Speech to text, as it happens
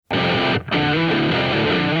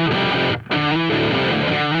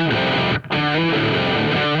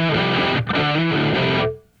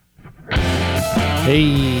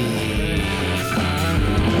Hey.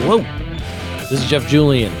 Whoa. This is Jeff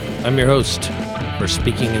Julian. I'm your host for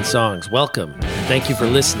Speaking in Songs. Welcome. Thank you for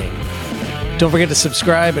listening. Don't forget to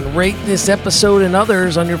subscribe and rate this episode and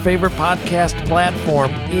others on your favorite podcast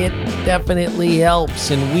platform. It definitely helps,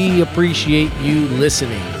 and we appreciate you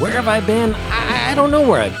listening. Where have I been? I don't know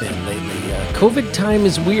where I've been lately. COVID time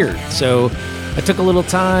is weird, so I took a little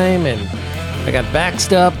time and I got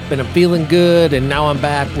vaxxed up and I'm feeling good, and now I'm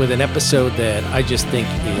back with an episode that I just think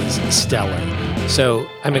is stellar. So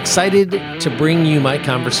I'm excited to bring you my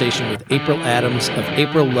conversation with April Adams of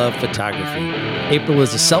April Love Photography. April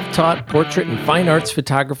is a self-taught portrait and fine arts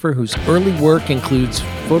photographer whose early work includes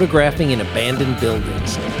photographing in abandoned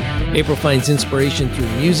buildings. April finds inspiration through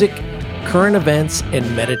music, current events,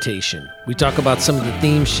 and meditation. We talk about some of the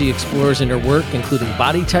themes she explores in her work, including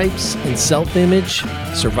body types and self-image,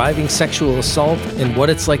 surviving sexual assault, and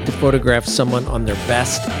what it's like to photograph someone on their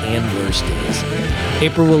best and worst days.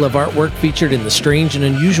 April will have artwork featured in the Strange and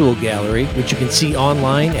Unusual Gallery, which you can see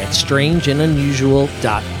online at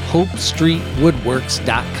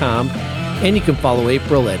strangeandunusual.hopestreetwoodworks.com. And you can follow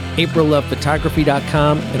April at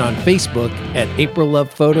aprillovephotography.com and on Facebook at April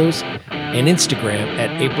Love Photos and Instagram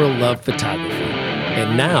at April Love Photography.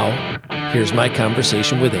 And now, here's my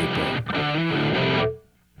conversation with April.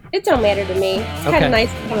 It don't matter to me. It's kind of nice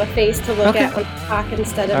to have a face to look at when I talk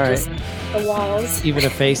instead of just the walls. Even a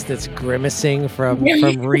face that's grimacing from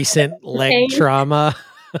recent leg trauma.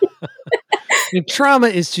 I mean, trauma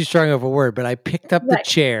is too strong of a word, but I picked up the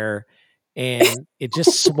chair and it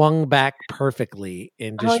just swung back perfectly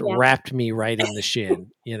and just wrapped me right in the shin,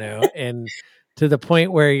 and to the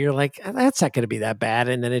point where you're like, that's not going to be that bad.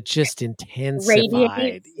 And then it just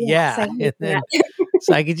intensified. Yeah. And then,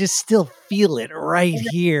 so I could just still feel it right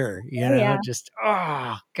here, just,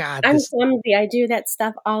 oh God. I'm clumsy. I do that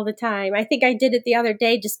stuff all the time. I think I did it the other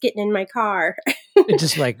day, just getting in my car. It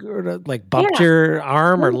just like bumped your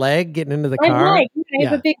arm or leg getting into the car. I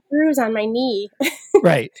have a big bruise on my knee.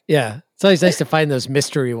 Right. Yeah. It's always nice to find those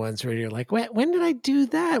mystery ones where you're like, when did I do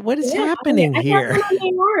that? What is happening here? I got one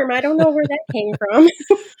on my arm. I don't know where that came from.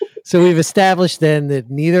 So we've established then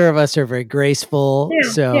that neither of us are very graceful. We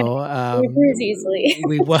bruise easily.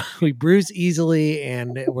 we bruise easily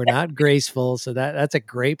and we're not graceful. So that's a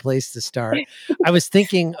great place to start. I was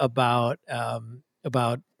thinking about I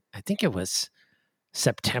think it was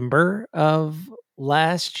September of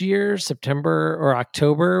last year, September or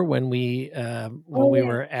October, when we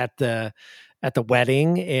were at the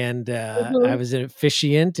wedding, and I was an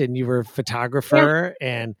officiant and you were a photographer,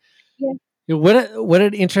 and what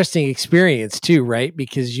an interesting experience too, right?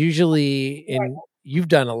 Because usually you've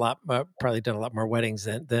done probably done a lot more weddings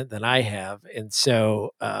than I have, and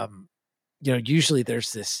so usually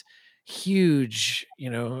there's this huge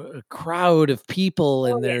crowd of people,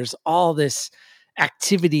 and there's all this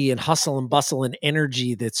activity and hustle and bustle and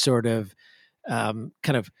energy that sort of kind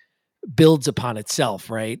of builds upon itself,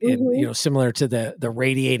 right? Mm-hmm. And similar to the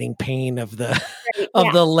radiating pain of the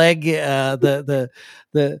the leg,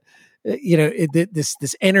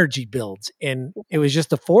 this energy builds, and it was just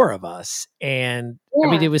the four of us, and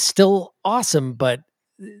I mean it was still awesome, but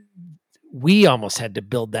we almost had to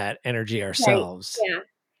build that energy ourselves. Right.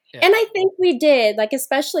 Yeah. And I think we did,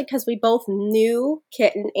 especially because we both knew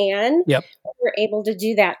Kit and Ann. Yep. We were able to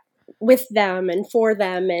do that with them and for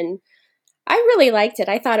them. And I really liked it.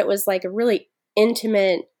 I thought it was like a really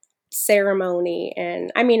intimate ceremony.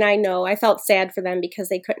 And I mean, I felt sad for them because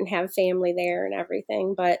they couldn't have family there and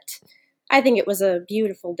everything. But I think it was a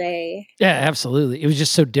beautiful day. Yeah, absolutely. It was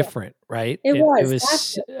just so different, right? It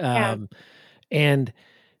was. It was, and,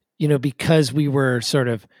 because we were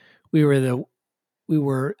we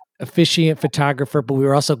were officiant photographer, but we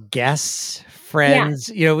were also guests, friends.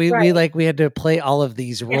 We had to play all of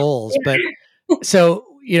these roles. But so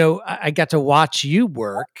I got to watch you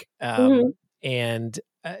work, and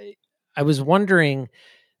I was wondering,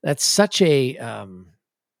 that's such a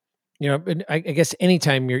I guess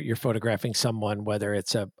anytime you're photographing someone, whether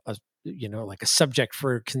it's a like a subject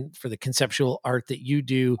for the conceptual art that you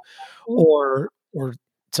do, or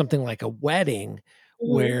something like a wedding,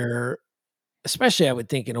 where especially I would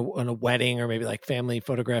think in a wedding, or maybe like family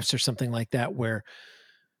photographs or something like that, where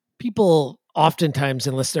people oftentimes,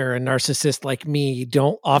 unless they're a narcissist like me,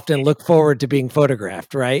 don't often look forward to being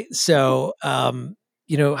photographed. Right. So,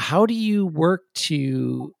 how do you work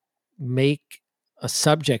to make a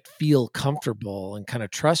subject feel comfortable and kind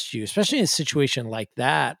of trust you, especially in a situation like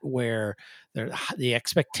that where the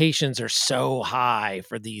expectations are so high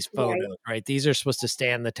for these photos, right? These are supposed to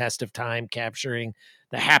stand the test of time, capturing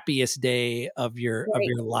the happiest day of your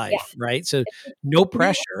life, right? So no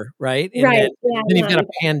pressure, right? And then you've got a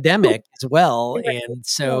pandemic as well, and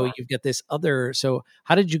so you've got this other. So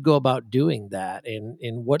how did you go about doing that,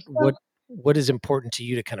 and what is important to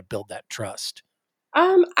you to kind of build that trust?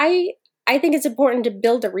 I think it's important to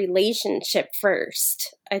build a relationship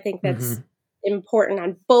first. I think that's important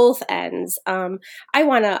on both ends.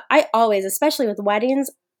 I always, especially with weddings,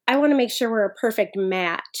 I want to make sure we're a perfect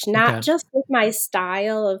match, not just with my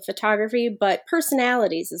style of photography, but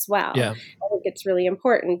personalities as well. Yeah. I think it's really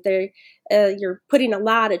important. You're putting a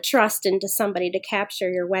lot of trust into somebody to capture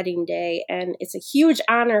your wedding day. And it's a huge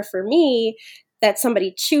honor for me that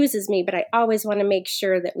somebody chooses me, but I always want to make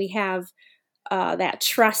sure that we have that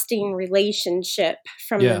trusting relationship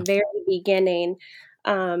from the very beginning.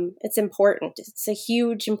 It's important. It's a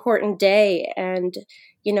huge, important day. And,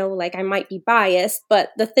 like I might be biased,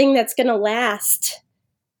 but the thing that's going to last,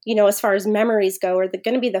 as far as memories go, are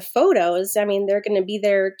going to be the photos. I mean, they're going to be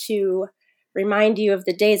there to remind you of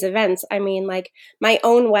the day's events. I mean, like my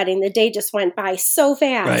own wedding, the day just went by so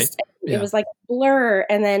fast. Right. It was like a blur.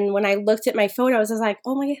 And then when I looked at my photos, I was like,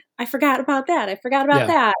 oh my, I forgot about that. I forgot about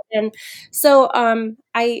that. And so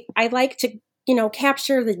I like to,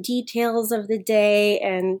 capture the details of the day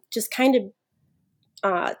and just kind of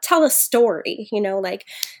tell a story, like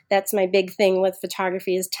that's my big thing with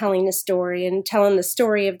photography, is telling a story, and telling the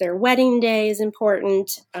story of their wedding day is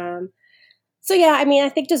important. So yeah, I mean, I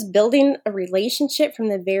think just building a relationship from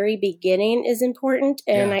the very beginning is important.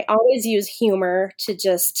 And I always use humor to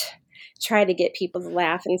just try to get people to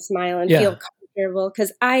laugh and smile and feel comfortable,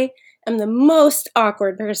 because I am the most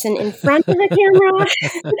awkward person in front of the camera.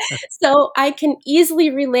 So I can easily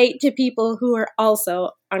relate to people who are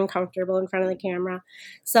also uncomfortable in front of the camera.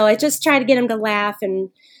 So I just try to get them to laugh and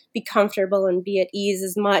be comfortable and be at ease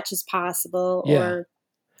as much as possible. Yeah. Or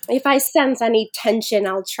if I sense any tension,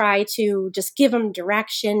 I'll try to just give them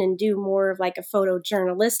direction and do more of like a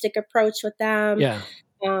photojournalistic approach with them. Yeah.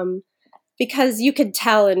 Because you could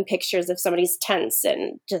tell in pictures if somebody's tense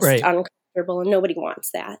and just uncomfortable, and nobody wants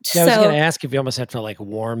that. Yeah, I was going to ask if you almost have to like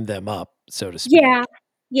warm them up, so to speak.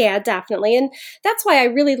 Yeah, definitely. And that's why I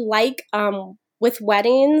really like with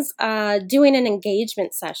weddings, doing an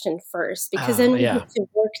engagement session first, because then we get to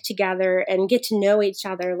work together and get to know each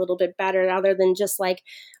other a little bit better, other than just like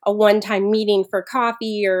a one-time meeting for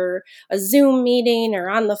coffee or a Zoom meeting or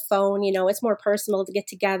on the phone. It's more personal to get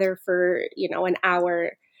together for, an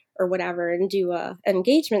hour or whatever and do an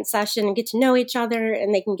engagement session and get to know each other,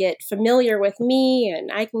 and they can get familiar with me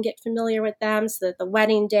and I can get familiar with them, so that the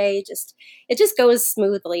wedding day just goes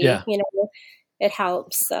smoothly. It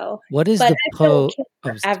helps. So what is the pose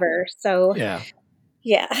forever? So that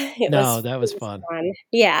was fun.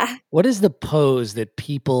 Yeah. What is the pose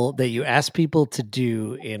that you ask people to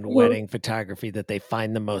do in wedding photography that they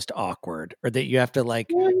find the most awkward, or that you have to like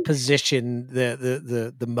position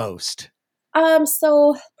the most?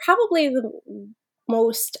 So probably the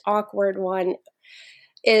most awkward one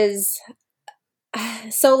is,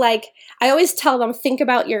 so like I always tell them, think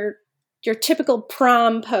about your typical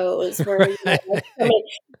prom pose where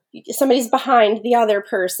somebody's behind the other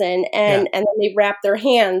person and then they wrap their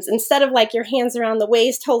hands, instead of like your hands around the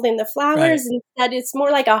waist holding the flowers. Instead, it's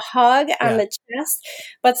more like a hug on the chest.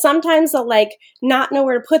 But sometimes they'll like not know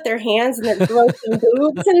where to put their hands, and they're broken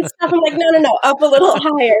boobs and stuff. I'm like, no, up a little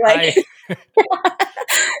higher. Like,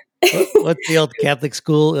 what's the old Catholic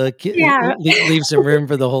school? Leave some room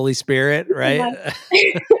for the Holy Spirit, right?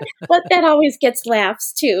 But that always gets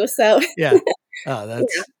laughs too. So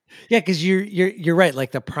because you're right.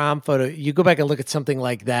 Like the prom photo, you go back and look at something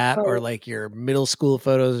like that, or like your middle school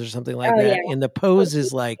photos or something like that, and the pose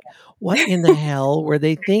is like, what in the hell were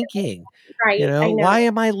they thinking? Right. Why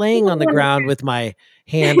am I laying on the ground with my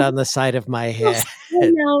hand on the side of my head? I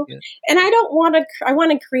know. And I don't want to, I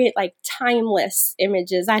want to create like timeless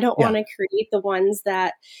images. I don't want to create the ones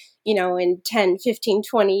that, in 10, 15,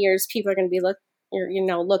 20 years, people are going to be look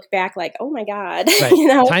back like, oh my God,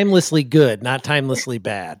 right. Timelessly good, not timelessly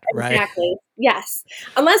bad. Right. Exactly. Yes.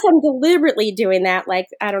 Unless I'm deliberately doing that. Like,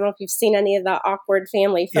 I don't know if you've seen any of the awkward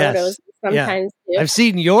family photos. Sometimes I've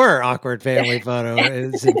seen your awkward family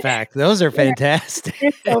photos. In fact, those are fantastic.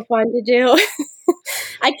 It's so fun to do.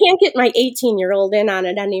 I can't get my 18-year-old in on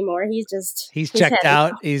it anymore. He's checked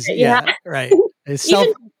out. Right.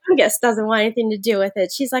 Even youngest doesn't want anything to do with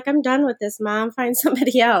it. She's like, I'm done with this, Mom. Find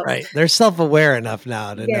somebody else. Right. They're self-aware enough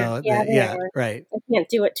now to know Yeah, that. they Yeah. are. Right. I can't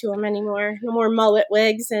do it to them anymore. No more mullet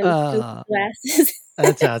wigs and goofy glasses.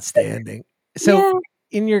 That's outstanding. So Yeah.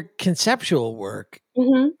 in your conceptual work,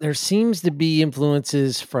 hmm there seems to be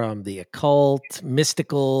influences from the occult,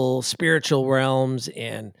 mystical, spiritual realms,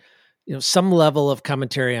 and some level of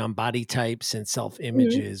commentary on body types and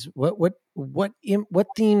self-images. What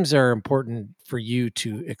themes are important for you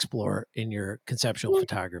to explore in your conceptual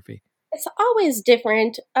photography? It's always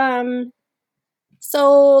different.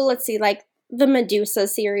 So let's see, like the Medusa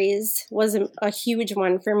series was a huge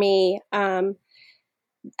one for me.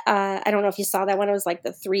 I don't know if you saw that one. It was like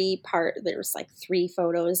the 3-part. There's like 3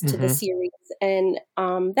 photos to the series, and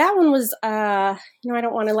that one was, I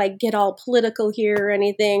don't want to like get all political here or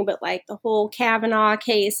anything, but like the whole Kavanaugh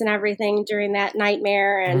case and everything during that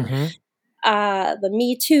nightmare, and the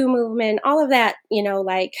Me Too movement, all of that,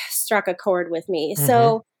 like struck a chord with me.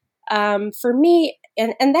 So for me,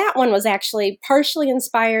 and that one was actually partially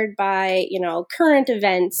inspired by current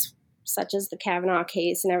events such as the Kavanaugh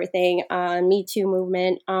case and everything, Me Too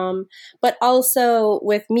movement, but also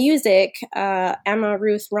with music, Emma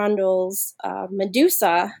Ruth Rundle's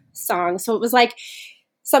Medusa song. So it was like,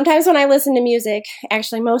 sometimes when I listen to music,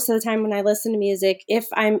 actually most of the time when I listen to music, if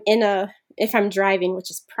I'm driving,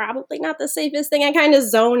 which is probably not the safest thing, I kind of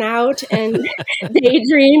zone out and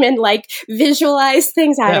daydream and like visualize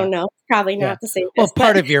things. I don't know. Probably not the safest. Well,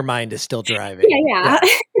 part of your mind is still driving. Yeah.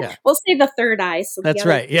 We'll say the third eye. So that's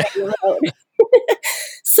right. Yeah.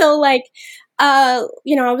 So like, I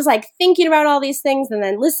was like thinking about all these things and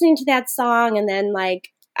then listening to that song. And then like,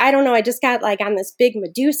 I don't know, I just got like on this big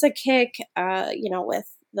Medusa kick, with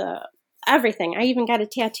the everything. I even got a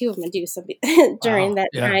tattoo of Medusa during that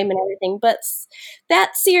time and everything. But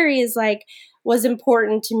that series like was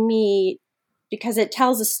important to me because it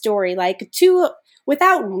tells a story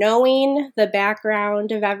without knowing the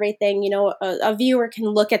background of everything. A viewer can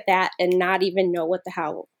look at that and not even know what the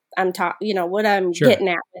hell I'm talking, what I'm getting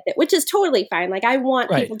at with it, which is totally fine. Like I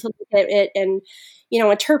want people to look at it and,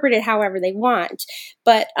 interpret it however they want.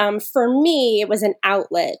 But for me, it was an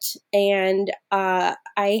outlet, and I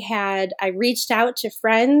reached out to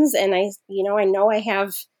friends, and I know I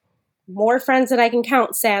have more friends that I can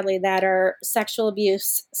count, sadly, that are sexual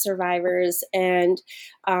abuse survivors, and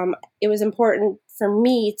it was important for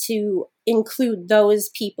me to include those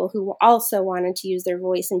people who also wanted to use their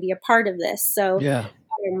voice and be a part of this. So,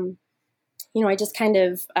 I just kind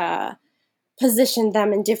of positioned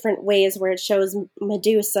them in different ways where it shows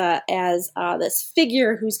Medusa as this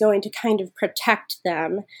figure who's going to kind of protect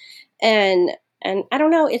them. And I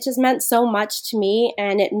don't know, it just meant so much to me,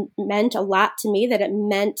 and it meant a lot to me that it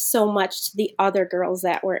meant so much to the other girls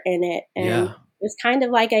that were in it. And it was kind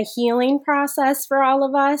of like a healing process for all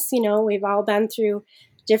of us. We've all been through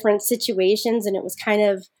different situations, and it was kind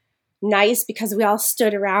of nice because we all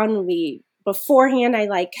stood around and beforehand, I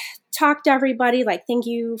like talked to everybody, like, thank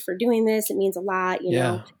you for doing this. It means a lot,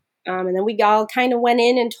 know. And then we all kind of went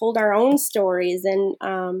in and told our own stories. And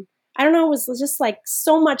I don't know, it was just like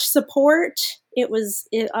so much support. It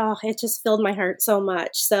just filled my heart so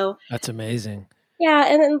much. So that's amazing. Yeah.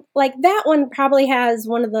 And then like that one probably has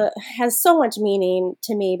so much meaning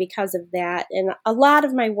to me because of that. And a lot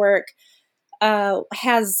of my work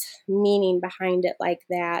has meaning behind it like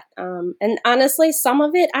that. And honestly, some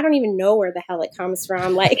of it, I don't even know where the hell it comes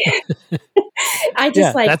from. Like, I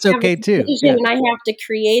just that's okay too. And I have to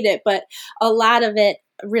create it. But a lot of it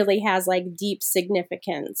really has like deep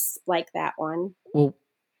significance, like that one. Well,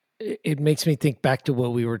 it makes me think back to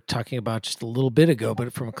what we were talking about just a little bit ago,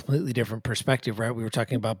 but from a completely different perspective, right? We were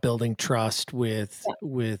talking about building trust with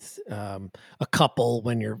a couple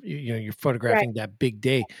when you're photographing that big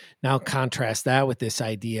day. Now contrast that with this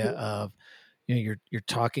idea of, you're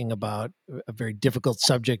talking about a very difficult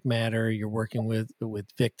subject matter. You're working with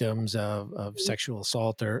victims of sexual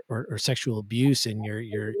assault or sexual abuse, and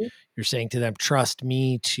you're saying to them, trust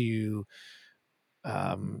me to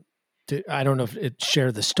I don't know if it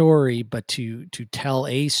share the story, but to tell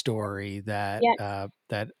a story that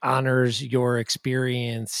that honors your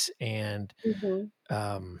experience, and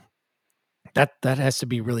that has to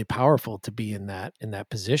be really powerful to be in that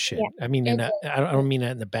position. I mean, I don't mean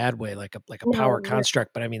that in a bad way, like a power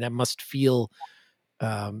construct, but I mean that must feel.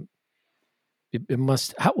 It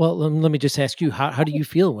must. Let me just ask you, how do you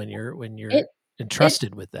feel when you're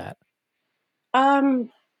entrusted with that?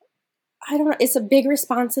 I don't know. It's a big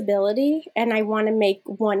responsibility, and I want to make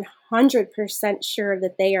 100% sure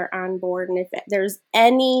that they are on board. And if there's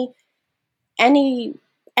any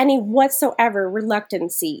whatsoever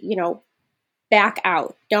reluctancy, back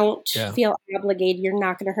out. Don't Yeah. feel obligated. You're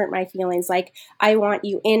not going to hurt my feelings. Like, I want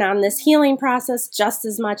you in on this healing process just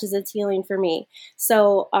as much as it's healing for me.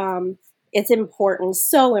 So it's important,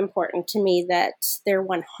 so important to me that they're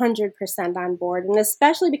 100% on board. And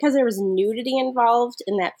especially because there was nudity involved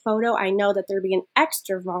in that photo, I know that they're being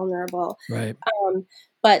extra vulnerable. Right.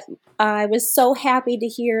 But I was so happy to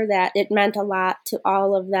hear that it meant a lot to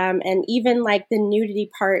all of them. And even like the nudity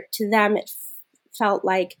part, to them, it felt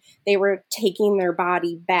like they were taking their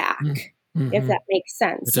body back, if that makes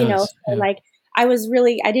sense. It does, So like, I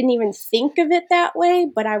didn't even think of it that way,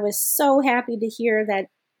 but I was so happy to hear that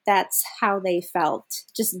that's how they felt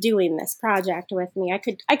just doing this project with me.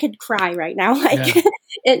 I could cry right now. Like,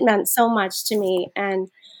 it meant so much to me. And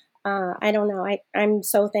I don't know. I'm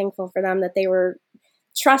so thankful for them that they were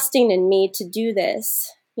trusting in me to do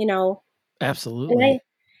this, Absolutely.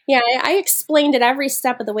 And I explained it every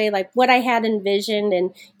step of the way, like what I had envisioned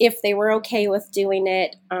and if they were okay with doing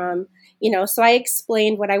it. So I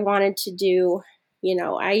explained what I wanted to do.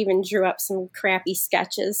 I even drew up some crappy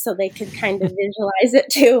sketches so they could kind of visualize it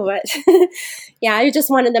too. But I just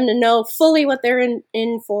wanted them to know fully what they're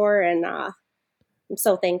in for. And I'm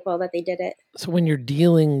so thankful that they did it. So when you're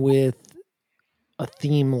dealing with a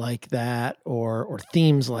theme like that or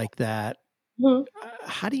themes like that,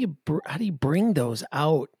 how do you bring those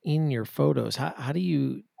out in your photos? How do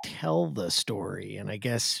you tell the story and I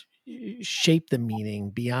guess shape the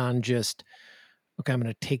meaning beyond just, okay, I'm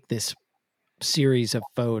going to take this series of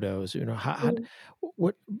photos,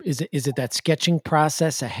 what is it? Is it that sketching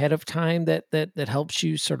process ahead of time that helps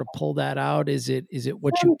you sort of pull that out? Is it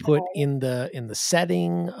what you put in the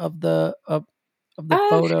setting of the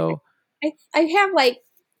photo? I have like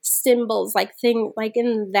symbols, like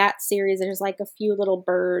in that series, there's like a few little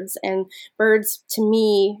birds, and birds to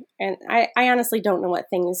me, and I honestly don't know what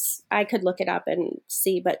things, I could look it up and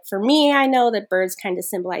see, but for me, I know that birds kind of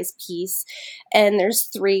symbolize peace, and there's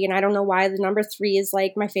 3, and I don't know why the number 3 is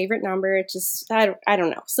like my favorite number. It just, I don't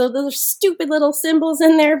know. So those stupid little symbols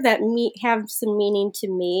in there that have some meaning to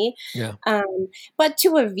me. Yeah. But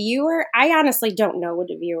to a viewer, I honestly don't know what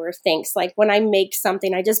a viewer thinks. Like when I make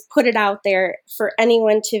something, I just put it out there for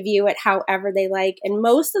anyone to view it however they like. And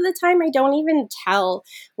most of the time, I don't even tell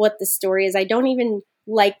what the story is. I don't even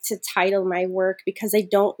like to title my work because I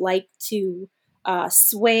don't like to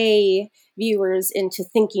sway viewers into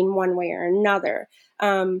thinking one way or another.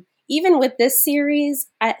 Even with this series,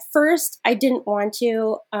 at first, I didn't want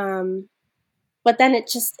to. But then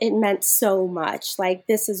it meant so much. Like,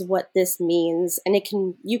 this is what this means. And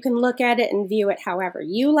you can look at it and view it however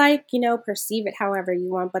you like, perceive it however you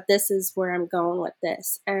want. But this is where I'm going with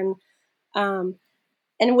this. And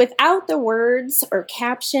without the words or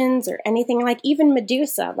captions or anything, like even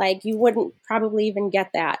Medusa, like you wouldn't probably even get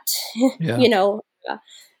that,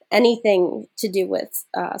 anything to do with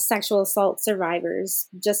sexual assault survivors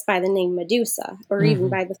just by the name Medusa or even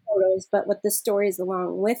by the photos. But with the stories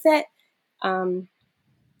along with it, kind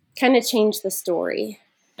of change the story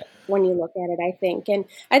when you look at it, I think. And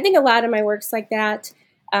I think a lot of my work's like that.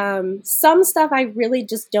 Some stuff I really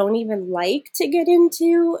just don't even like to get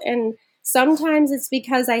into. And sometimes it's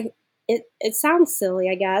because it sounds silly,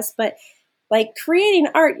 I guess, but like creating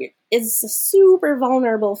art is a super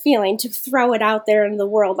vulnerable feeling to throw it out there in the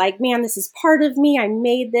world. Like, man, this is part of me. I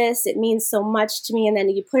made this. It means so much to me. And then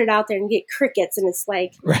you put it out there and get crickets, and it's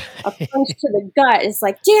like a punch to the gut. It's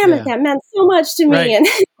like, damn it, that meant so much to me. And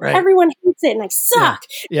everyone hates it, and I suck.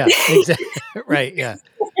 Yeah, exactly. Right, yeah,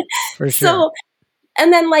 for sure. So,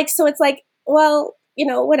 and then so it's like, well,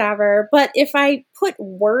 whatever. But if I put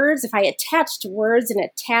words, if I attached words and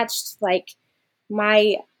attached like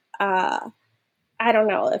my, I don't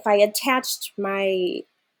know, if I attached my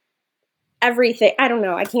everything, I don't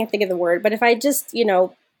know, I can't think of the word, but if I just,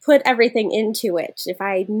 put everything into it, if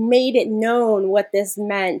I made it known what this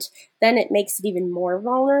meant, then it makes it even more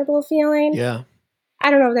vulnerable feeling. Yeah. I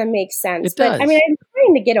don't know if that makes sense. It does. But I mean, I'm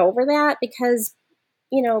trying to get over that because,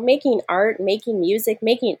 making art, making music,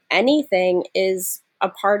 making anything is a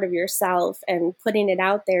part of yourself, and putting it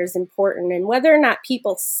out there is important. And whether or not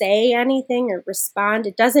people say anything or respond,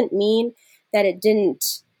 it doesn't mean that it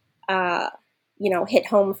didn't, hit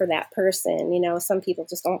home for that person. Some people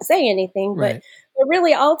just don't say anything, but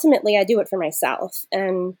really, ultimately, I do it for myself.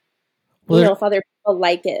 And, if other people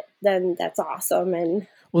like it, then that's awesome. And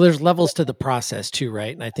well, there's levels to the process too,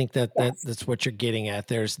 right? And I think that's what you're getting at.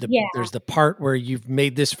 There's the part where you've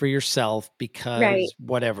made this for yourself because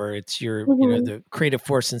whatever, it's your, the creative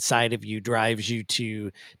force inside of you drives you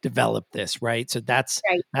to develop this, right? So that's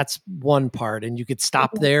one part, and you could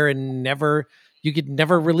stop there and never you could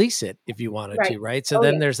never release it if you wanted Right. to, right? So Oh,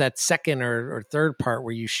 then yeah. there's that second or third part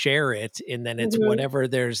where you share it, and then it's Mhm. whatever,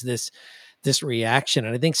 there's this reaction.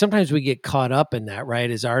 And I think sometimes we get caught up in that, right,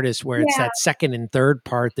 as artists, where it's Yeah. that second and third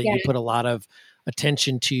part that Yeah. you put a lot of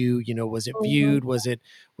attention to. Was it Mhm. viewed? Was it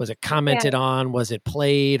Yeah. commented on? Was it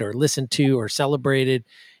played or listened to or celebrated?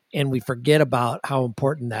 And we forget about how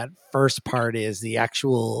important that first part is, the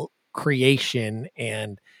actual creation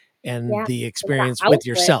and Yeah. the It's the experience with outlet.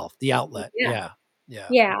 yourself, the outlet. Yeah. Yeah. Yeah.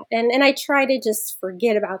 Yeah, and I try to just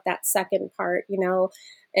forget about that second part,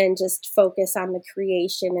 and just focus on the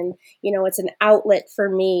creation, and it's an outlet for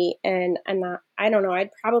me, and I don't know,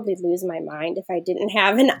 I'd probably lose my mind if I didn't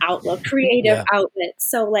have an outlet, creative Yeah. outlet.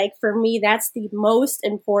 So like for me, that's the most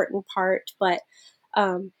important part. But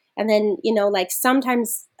and then like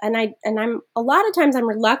sometimes, I'm a lot of times I'm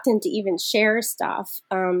reluctant to even share stuff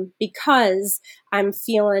because I'm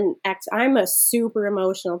a super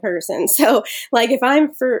emotional person. So like if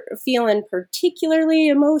I'm feeling particularly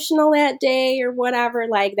emotional that day or whatever,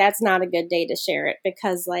 like that's not a good day to share it,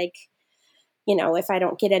 because like if I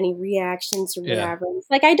don't get any reactions or Yeah. whatever, it's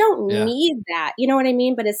like I don't Yeah. need that, you know what I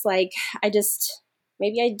mean? But it's like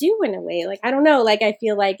maybe I do in a way. Like I don't know, like I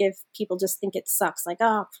feel like if people just think it sucks, like,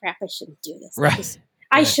 oh crap, I shouldn't do this, Right.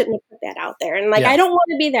 I Right. shouldn't have put that out there. And like Yeah. I don't want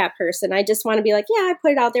to be that person. I just want to be like, yeah, I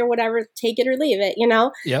put it out there, whatever, take it or leave it,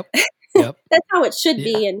 Yep. Yep. That's how it should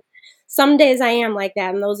Yeah. be. And some days I am like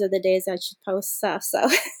that, and those are the days I should post stuff. So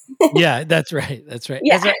Yeah, that's right. That's right.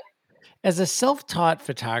 yeah. As a self-taught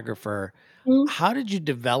photographer, Mhm. how did you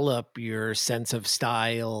develop your sense of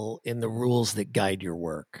style in the rules that guide your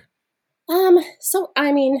work? So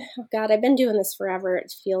I mean, oh God, I've been doing this forever,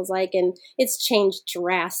 it feels like, and it's changed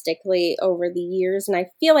drastically over the years. And I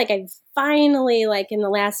feel like I've finally, like in the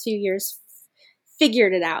last few years,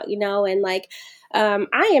 figured it out, and like,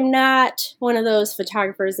 I am not one of those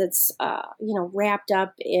photographers that's, wrapped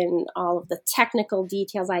up in all of the technical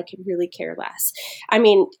details. I could really care less. I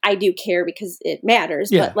mean, I do care because it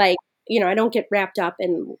matters, Yeah. but like, I don't get wrapped up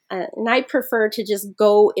in, and I prefer to just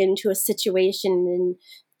go into a situation and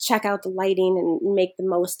check out the lighting and make the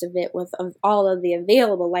most of it with of all of the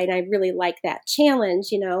available light. I really like that challenge,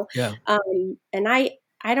 Yeah. And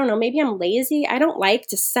I don't know, maybe I'm lazy. I don't like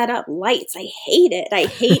to set up lights. I hate it. I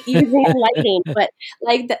hate using lighting, but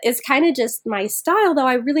like it's kind of just my style, though.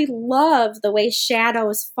 I really love the way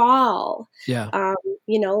shadows fall. Yeah.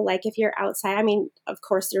 Like if you're outside, I mean, of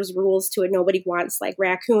course there's rules to it. Nobody wants like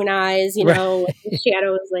raccoon eyes, Right. with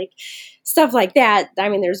shadows, like stuff like that. I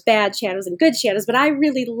mean, there's bad shadows and good shadows, but I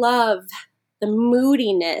really love the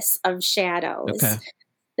moodiness of shadows. Okay.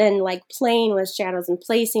 Than like playing with shadows and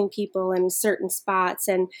placing people in certain spots,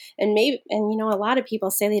 and a lot of people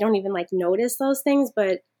say they don't even like notice those things,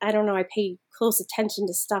 but I don't know, I pay close attention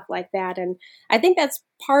to stuff like that. And I think that's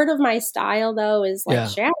part of my style, though, is like Yeah.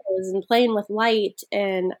 shadows and playing with light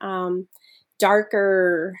and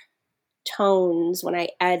darker tones when I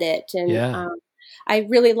edit. And Yeah. I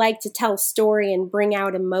really like to tell a story and bring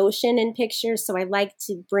out emotion in pictures, so I like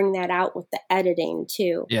to bring that out with the editing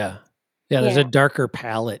too. Yeah. Yeah, there's Yeah. a darker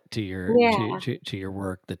palette to your Yeah. to your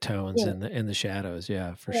work, the tones Yeah. and the shadows.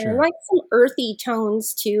 Yeah, for Yeah, I sure. like some earthy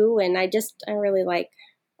tones too, and I really like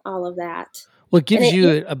all of that. Well, it And gives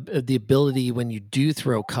you the ability when you do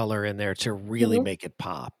throw color in there to really mhm. make it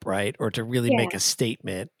pop, right? Or to really Yeah, make a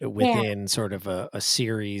statement yeah, within sort of a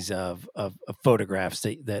series of photographs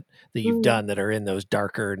that you've mhm, done that are in those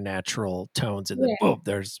darker natural tones, and then yeah, boom,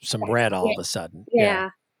 there's some red all yeah, of a sudden. Yeah. yeah,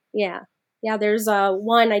 yeah, yeah. There's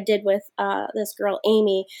one I did with this girl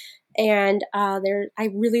Amy, and I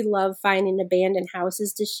really love finding abandoned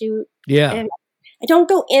houses to shoot, Yeah. and I don't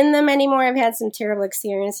go in them anymore. I've had some terrible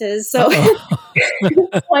experiences, so Uh-oh.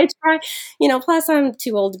 so I try. Plus I'm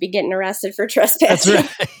too old to be getting arrested for That's trespassing.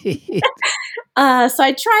 right. So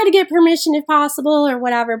I try to get permission if possible or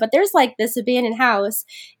whatever, but there's like this abandoned house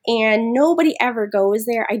and nobody ever goes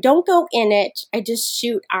there. I don't go in it. I just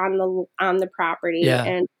shoot on the property. Yeah.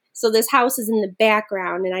 And so this house is in the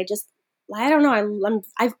background, and I don't know.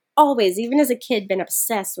 I've always, even as a kid, been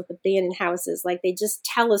obsessed with abandoned houses. Like they just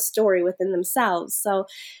tell a story within themselves. So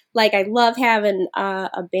like I love having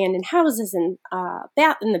abandoned houses and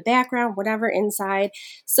in the background, whatever inside.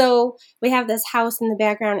 So we have this house in the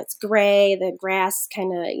background. It's gray. The grass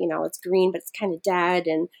kind of, it's green, but it's kind of dead.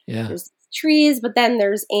 And Yeah. there's trees. But then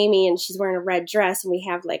there's Amy, and she's wearing a red dress, and we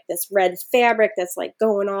have like this red fabric that's like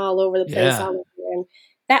going all over the place. Yeah. All over. And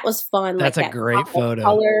that was fun. That's like a that great pop of photo.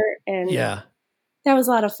 color and Yeah. that was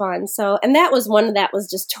a lot of fun. So, and that was one that was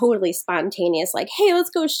just totally spontaneous. Like, hey, let's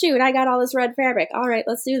go shoot. I got all this red fabric. All right,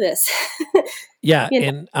 let's do this. Yeah,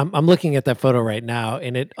 and I'm looking at that photo right now,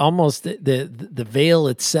 and it almost the veil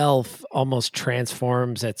itself almost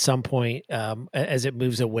transforms at some point as it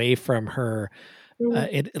moves away from her.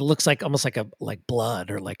 It looks like almost like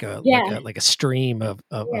blood or like a stream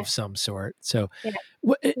of some sort. So,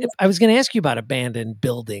 I was going to ask you about abandoned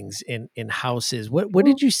buildings in houses. What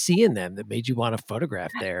did you see in them that made you want to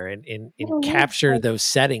photograph there and capture those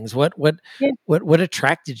settings? What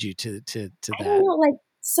attracted you to that? I don't know, like,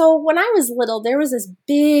 so when I was little, there was this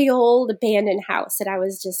big old abandoned house that I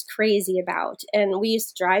was just crazy about. And we used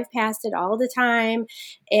to drive past it all the time.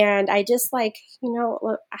 And I just like,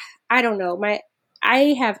 I don't know,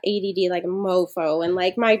 I have ADD like a mofo, and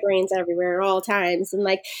like my brain's everywhere at all times. And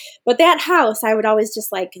like, but that house, I would always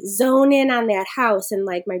just like zone in on that house, and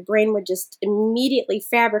like my brain would just immediately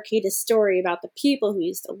fabricate a story about the people who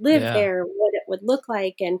used to live there, what it would look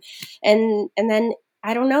like. And then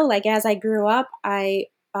I don't know, like as I grew up, I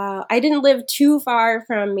didn't live too far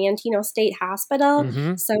from Manteno State Hospital.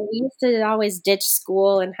 Mm-hmm. So we used to always ditch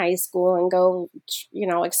school in high school and go,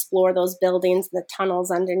 explore those buildings, the tunnels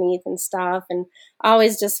underneath and stuff. And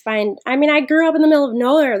always just I grew up in the middle of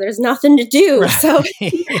nowhere. There's nothing to do. Right.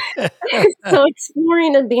 So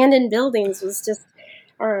exploring abandoned buildings was just,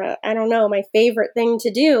 I don't know, my favorite thing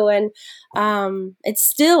to do. And it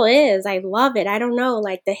still is. I love it. I don't know,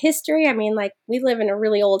 like the history. I mean, like we live in a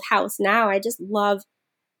really old house now. I just love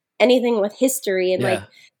anything with history. And like,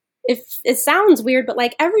 if it sounds weird, but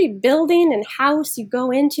like every building and house you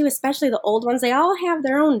go into, especially the old ones, they all have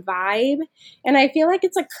their own vibe. And I feel like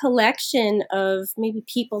it's a collection of maybe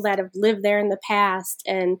people that have lived there in the past.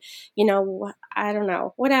 And, I don't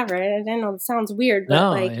know, whatever. I don't know, it sounds weird,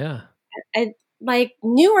 but like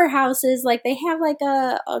newer houses, like they have like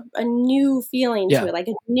a new feeling to it, like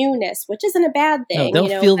a newness, which isn't a bad thing. No,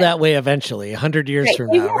 they'll feel that way eventually, 100 years from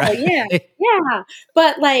now, right? Yeah.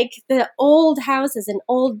 But like the old houses and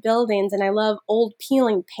old buildings, and I love old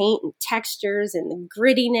peeling paint and textures and the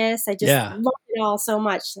grittiness. I just love it all so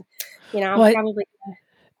much. I'm probably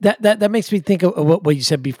that makes me think of what you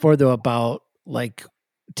said before, though, about like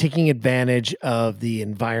taking advantage of the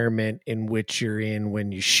environment in which you're in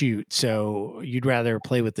when you shoot. So you'd rather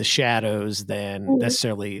play with the shadows than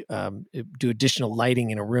necessarily do additional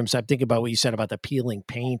lighting in a room. So I'm thinking about what you said about the peeling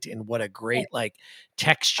paint and what a great like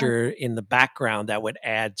texture in the background that would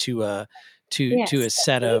add to a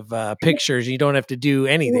set of pictures. You don't have to do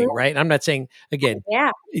anything, right? I'm not saying, again,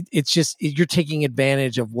 it's just you're taking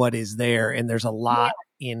advantage of what is there, and there's a lot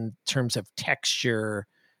in terms of texture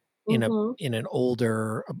in an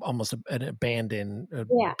older, almost an abandoned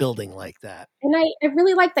building like that. And I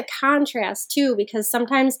really like the contrast too, because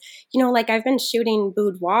sometimes, like I've been shooting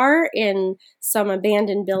boudoir in some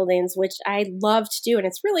abandoned buildings, which I love to do. And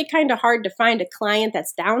it's really kind of hard to find a client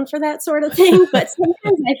that's down for that sort of thing. But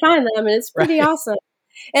sometimes I find them, and it's pretty awesome.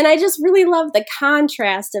 And I just really love the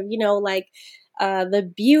contrast of,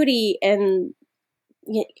 the beauty and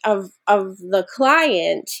of the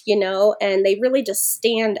client, and they really just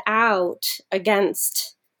stand out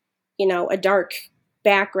against, a dark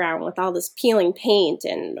background with all this peeling paint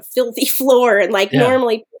and a filthy floor. And like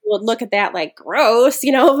normally people would look at that like gross,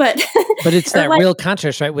 but it's that real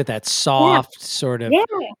contrast, right? With that soft sort of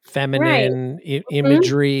feminine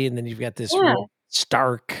imagery. And then you've got this real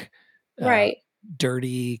stark,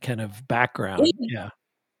 dirty kind of background. Yeah.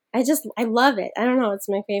 I love it. I don't know. It's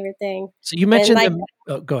my favorite thing. So you mentioned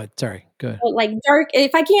go ahead. Sorry. Go ahead. Like dark,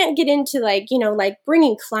 if I can't get into like, like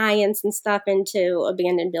bringing clients and stuff into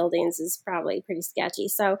abandoned buildings is probably pretty sketchy.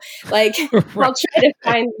 So like I'll try to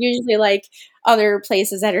find usually like other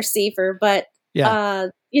places that are safer, but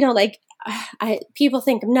like people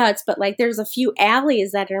think I'm nuts, but like there's a few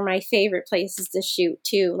alleys that are my favorite places to shoot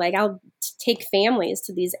too. Like I'll take families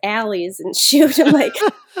to these alleys and shoot them, like,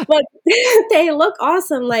 but they look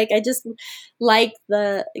awesome. Like I just like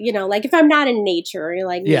the, like if I'm not in nature,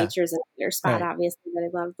 like nature's another spot, obviously,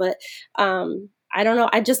 that I love, but I don't know.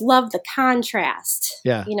 I just love the contrast.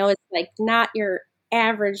 Yeah, it's like not your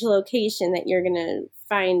average location that you're gonna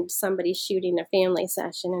find somebody shooting a family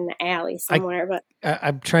session in the alley somewhere. But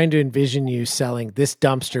I'm trying to envision you selling this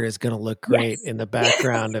dumpster is going to look great in the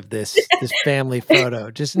background of this family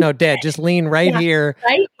photo. Just Dad, just lean here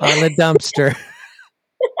on the dumpster.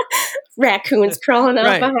 Raccoons crawling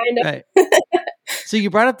up behind him. So you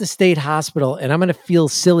brought up the state hospital, and I'm going to feel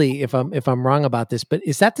silly if I'm wrong about this, but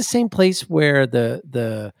is that the same place where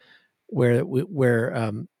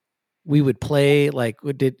we would play? Like,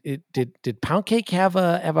 did Pound Cake have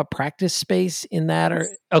a practice space in that? Or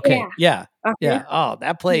okay, yeah. Oh,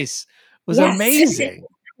 that place was Yes. amazing.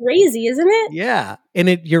 Crazy, isn't it? Yeah. And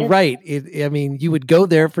you're right. I mean, you would go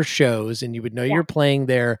there for shows and you would know Yeah. you're playing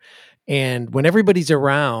there. And when everybody's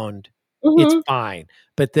around, it's Mm-hmm. fine.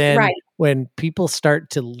 But then Right. when people start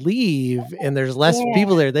to leave and there's less Yeah.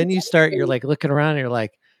 people there, then you're like looking around and you're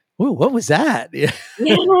like, "Ooh, what was that?" Yeah.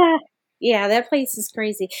 Yeah. Yeah, that place is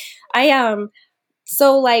crazy.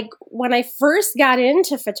 So like when I first got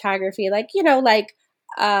into photography, like,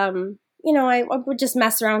 I would just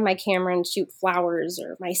mess around with my camera and shoot flowers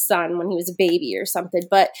or my son when he was a baby or something.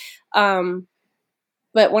 But when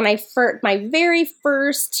my very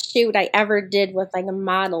first shoot I ever did with like a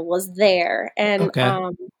model was there. Okay.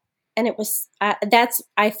 And it was,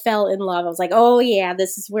 I fell in love. I was like, oh yeah,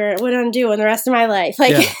 this is what I'm doing the rest of my life.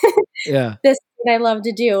 Like, Yeah. this is what I love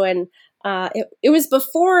to do. And it was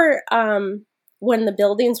before when the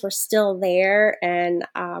buildings were still there and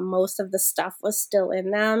most of the stuff was still in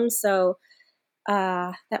them. So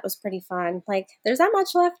that was pretty fun. Like, there's not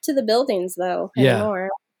much left to the buildings though anymore.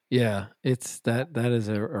 Yeah, it's that is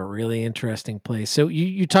a really interesting place. So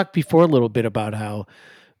you talked before a little bit about how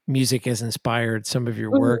music has inspired some of your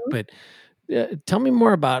work, Mhm. but tell me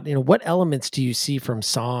more about, what elements do you see from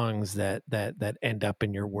songs that end up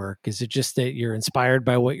in your work? Is it just that you're inspired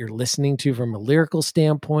by what you're listening to from a lyrical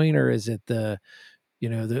standpoint, or is it the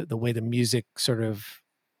way the music sort of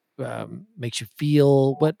makes you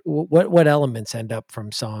feel? What elements end up from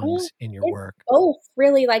Well, songs in your it's work? both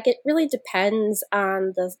really. Like, it really depends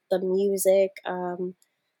on the music and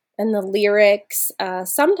the lyrics.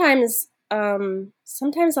 Sometimes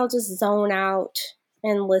I'll just zone out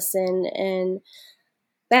and listen, and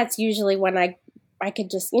that's usually when I could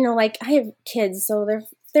just, like, I have kids, so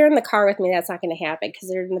they're in the car with me. That's not going to happen because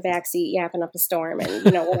they're in the back seat yapping up a storm and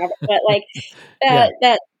whatever. But like Yeah,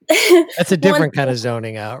 that that's a one. different kind of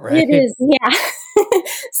zoning out, right? It is, yeah.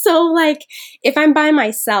 So, like, if I'm by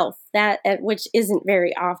myself, which isn't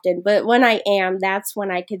very often, but when I am, that's when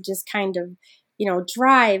I could just kind of,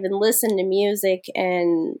 drive and listen to music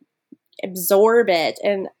and absorb it.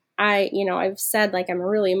 And I've said, like, I'm a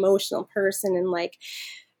really emotional person, and like,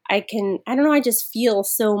 I don't know, I just feel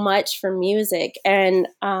so much from music. And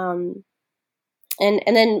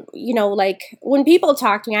then, like, when people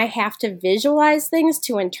talk to me, I have to visualize things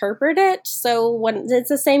to interpret it. So when it's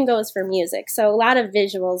the same goes for music. So a lot of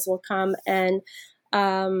visuals will come, and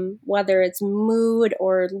whether it's mood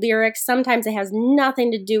or lyrics, sometimes it has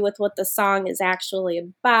nothing to do with what the song is actually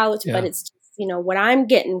about, but Yeah. it's just, what I'm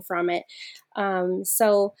getting from it.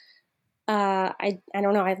 So I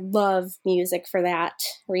don't know. I love music for that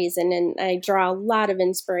reason, and I draw a lot of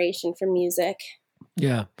inspiration from music.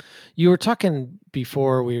 Yeah. You were talking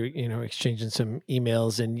before we were, exchanging some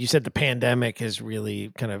emails, and you said the pandemic has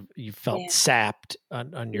really you felt Yeah. sapped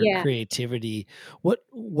on your Yeah. creativity.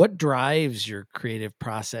 What drives your creative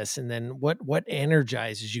process? And then what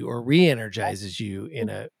energizes you or re-energizes you in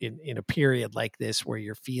a period like this where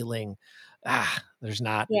you're feeling, there's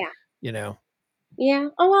not, Yeah. you know, Yeah.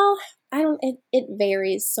 Oh, well, I don't, it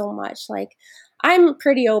varies so much. Like, I'm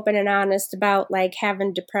pretty open and honest about like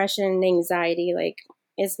having depression and anxiety. Like,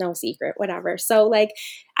 it's no secret, whatever. So, like,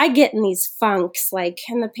 I get in these funks. Like,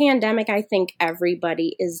 in the pandemic, I think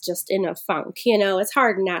everybody is just in a funk. It's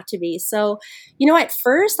hard not to be. So, at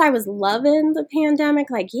first I was loving the pandemic.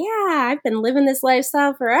 Like, yeah, I've been living this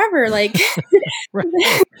lifestyle forever. Like, right.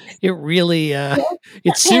 It really, it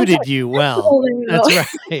pandemic. suited you well.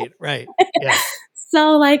 That's right. Right. Yeah.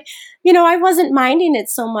 So, like, I wasn't minding it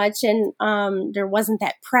so much, and there wasn't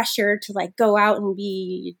that pressure to like go out and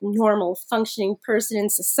be a normal functioning person in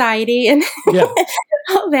society and Yeah.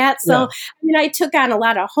 all that. So, Yeah. I mean, I took on a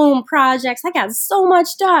lot of home projects. I got so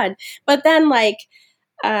much done. But then, like,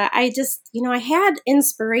 I just, I had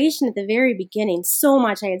inspiration at the very beginning so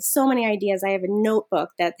much. I had so many ideas. I have a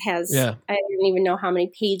notebook that has, Yeah. I don't even know how many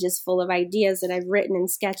pages full of ideas that I've written and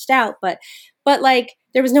sketched out. But like,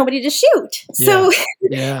 there was nobody to shoot. So,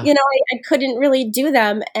 Yeah. I couldn't really do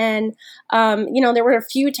them. And, there were a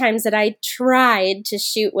few times that I tried to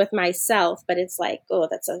shoot with myself, but it's like, oh,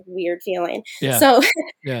 that's a weird feeling. Yeah. So,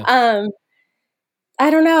 Yeah. I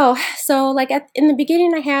don't know. So, like, in the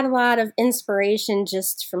beginning, I had a lot of inspiration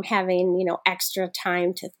just from having, extra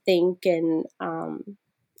time to think and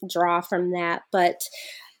draw from that.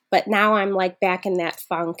 But now I'm like back in that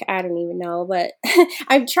funk. I don't even know, but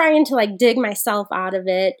I'm trying to like dig myself out of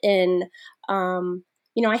it. And,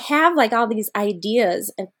 I have like all these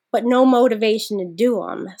ideas, but no motivation to do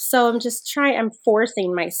them. So I'm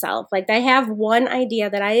forcing myself. Like I have one idea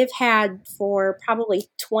that I have had for probably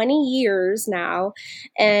 20 years now,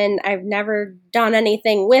 and I've never done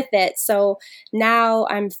anything with it. So now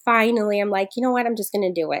I'm like, you know what? I'm just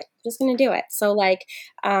going to do it. Just going to do it. So like,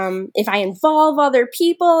 if I involve other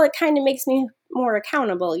people, it kind of makes me more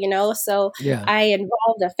accountable, So Yeah. I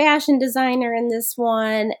involved a fashion designer in this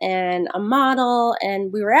one and a model,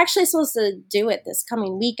 and we were actually supposed to do it this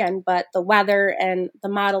coming weekend, but the weather and the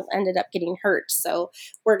model ended up getting hurt. So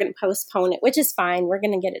we're going to postpone it, which is fine. We're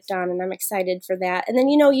going to get it done, and I'm excited for that. And then,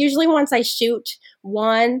 usually once I shoot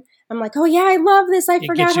one, I'm like, oh yeah, I love this. I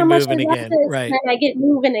forgot how much I love again. this. Right. And then I get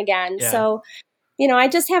moving again. Yeah. So, I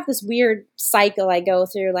just have this weird cycle I go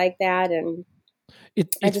through like that. And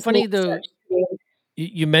it's funny though.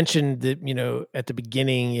 You mentioned that, at the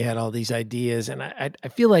beginning you had all these ideas, and I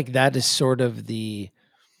feel like that is sort of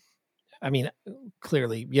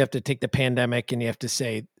clearly you have to take the pandemic and you have to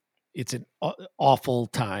say it's an awful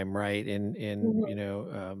time, right? And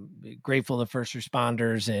grateful to first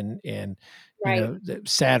responders and right.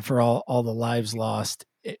 Sad for all the lives lost,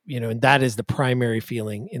 and that is the primary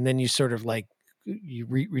feeling. And then you sort of like you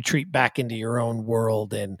retreat back into your own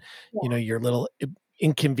world and your little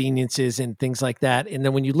inconveniences and things like that. And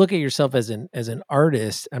then when you look at yourself as an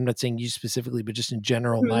artist, I'm not saying you specifically, but just in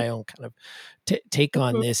general, my own kind of take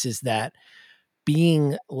on this is that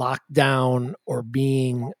being locked down or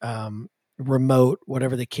being remote,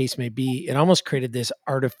 whatever the case may be, it almost created this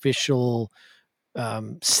artificial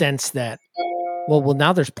sense that, well,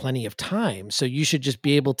 now there's plenty of time. So you should just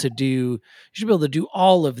be able to do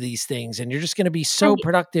all of these things, and you're just going to be so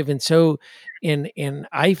productive. And so, and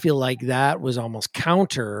I feel like that was almost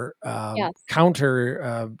counter to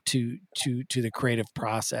the creative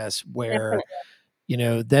process where,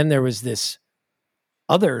 then there was this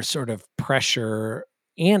other sort of pressure.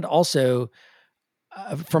 And also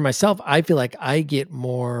for myself, I feel like I get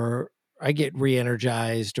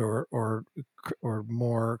re-energized or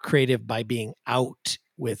more creative by being out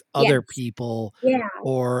with other people,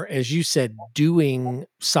 or as you said, doing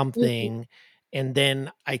something. And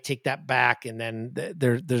then I take that back, and then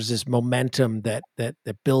there's this momentum that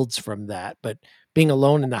builds from that. But being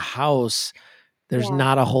alone in the house, there's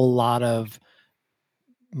not a whole lot of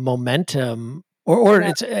momentum, or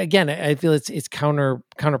it's, again, I feel it's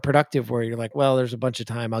counterproductive, where you're like, well, there's a bunch of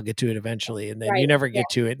time, I'll get to it eventually, and then you never get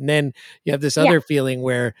to it. And then you have this other feeling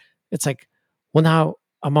where it's like, well, now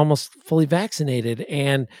I'm almost fully vaccinated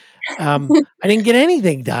and I didn't get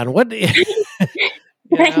anything done. What?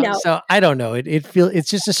 I know. So I don't know. It's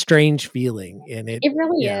just a strange feeling, and it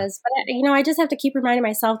really is. But I just have to keep reminding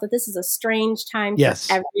myself that this is a strange time for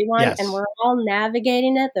everyone, and we're all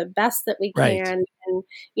navigating it the best that we can, and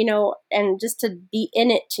and just to be in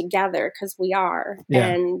it together, because we are.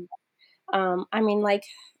 And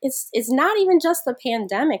it's not even just the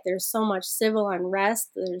pandemic. There's so much civil unrest.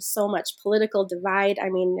 There's so much political divide.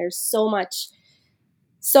 There's so much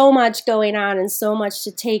going on and so much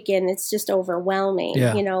to take in. It's just overwhelming.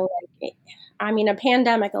 A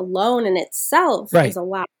pandemic alone in itself is a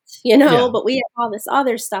lot, but we have all this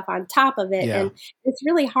other stuff on top of it. And it's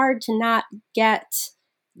really hard to not get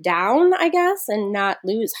down, I guess, and not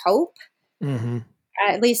lose hope. Mm-hmm.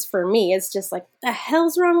 At least for me, it's just like, the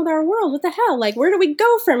hell's wrong with our world? What the hell? Like, where do we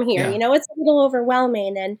go from here? It's a little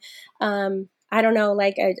overwhelming. And I don't know,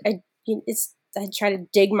 like I try to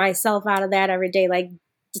dig myself out of that every day. Like,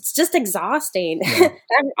 it's just exhausting.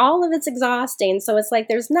 All of it's exhausting. So it's like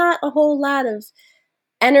there's not a whole lot of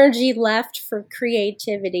energy left for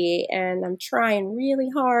creativity, and I'm trying really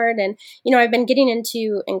hard. And I've been getting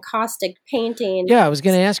into encaustic painting. Yeah, I was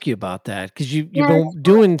going to ask you about that, because you've been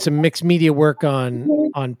doing some mixed media work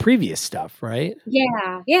on previous stuff, right?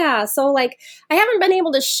 Yeah. So like, I haven't been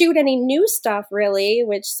able to shoot any new stuff really,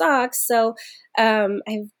 which sucks. So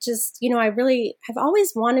I've just, I've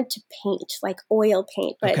always wanted to paint, like oil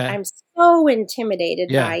paint, but I'm so intimidated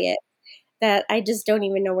by it that I just don't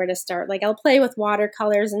even know where to start. Like, I'll play with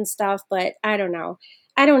watercolors and stuff, but I don't know.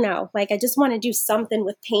 Like, I just want to do something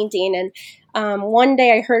with painting. And one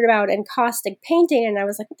day I heard about encaustic painting, and I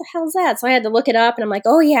was like, what the hell is that? So I had to look it up, and I'm like,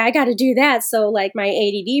 oh yeah, I got to do that. So like, my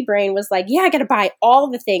ADD brain was like, yeah, I got to buy all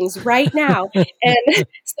the things right now. And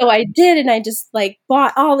so I did, and I just like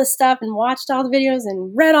bought all the stuff and watched all the videos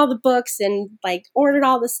and read all the books and like ordered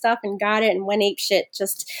all the stuff and got it and went ape shit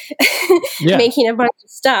just making a bunch of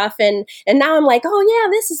stuff. And now I'm like, oh yeah,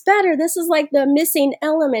 this is better. This is like the missing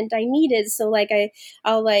element I needed. So like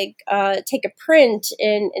I'll like take a print,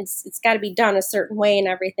 and it's got to be done a certain way and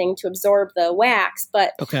everything to absorb the wax,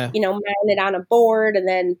 but, Okay. mount it on a board and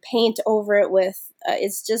then paint over it with,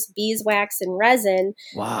 it's just beeswax and resin.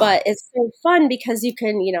 Wow. But it's so fun because you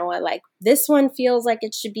can, like this one feels like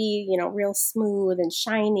it should be, real smooth and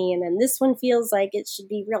shiny. And then this one feels like it should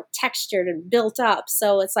be real textured and built up.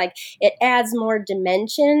 So it's like it adds more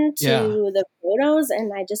dimension to the photos.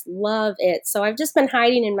 And I just love it. So I've just been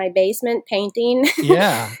hiding in my basement painting.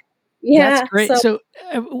 Yeah. Yeah. That's great. So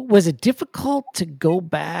was it difficult to go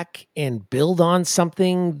back and build on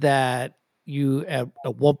something that you at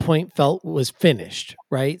one point felt was finished,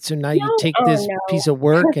 right? So now you take this piece of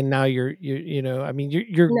work and now you're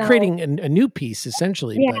creating a new piece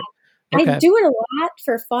essentially. Yeah. But okay. I do it a lot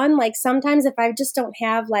for fun. Like sometimes if I just don't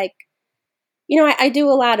have like, I do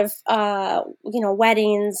a lot of,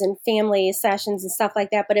 weddings and family sessions and stuff like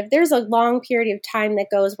that. But if there's a long period of time that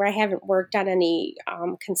goes where I haven't worked on any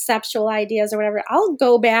conceptual ideas or whatever, I'll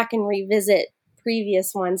go back and revisit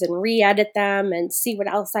previous ones and re-edit them and see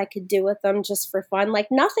what else I could do with them just for fun. Like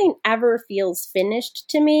nothing ever feels finished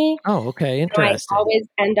to me. Oh, okay. Interesting. I always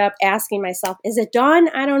end up asking myself, is it done?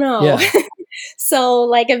 I don't know. Yeah. So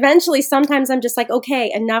like eventually sometimes I'm just like,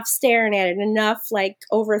 okay, enough staring at it, enough like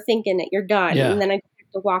overthinking it, you're done. Yeah. And then I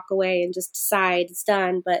have to walk away and just decide it's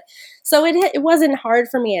done. But so it wasn't hard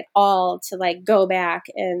for me at all to like go back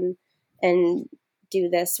and do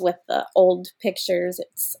this with the old pictures.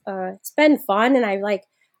 It's been fun. And I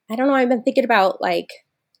don't know, I've been thinking about like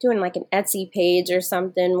doing like an Etsy page or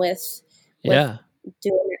something with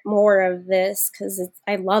doing more of this because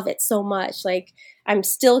I love it so much. Like I'm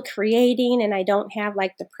still creating and I don't have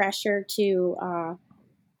like the pressure to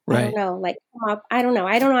I don't know, like come up. I don't know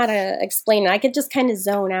how to explain it. I could just kind of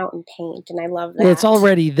zone out and paint, and I love that. Well, it's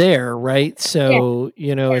already there, right? So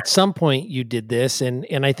at some point you did this, and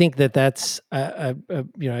I think that's I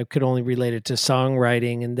could only relate it to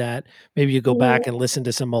songwriting, and that maybe you go back and listen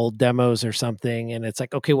to some old demos or something, and it's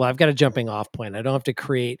like, okay, well, I've got a jumping off point. I don't have to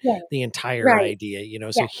create the entire idea,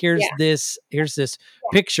 So here's this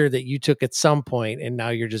picture that you took at some point, and now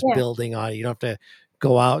you're just building on it. You don't have to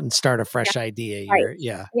go out and start a fresh idea.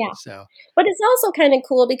 So, but it's also kind of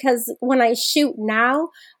cool because when I shoot now,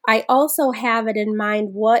 I also have it in mind.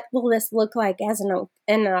 What will this look like as an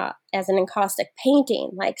encaustic painting?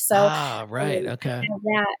 Like, so okay. I have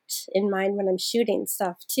that in mind when I'm shooting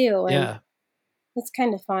stuff too. And it's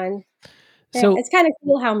kind of fun. So it's kind of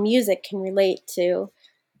cool how music can relate to,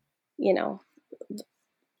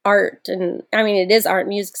 art. And I mean, it is art,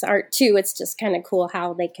 music's art too. It's just kind of cool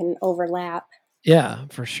how they can overlap. Yeah,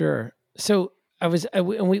 for sure. So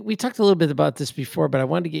we talked a little bit about this before, but I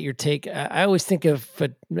wanted to get your take. I always think of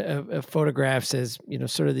photographs as,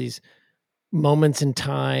 sort of these moments in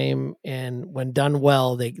time, and when done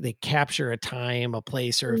well, they capture a time, a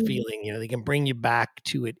place, or a feeling. They can bring you back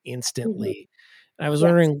to it instantly. And I was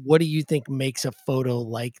wondering, what do you think makes a photo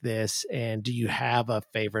like this? And do you have a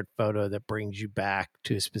favorite photo that brings you back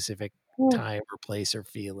to a specific time or place or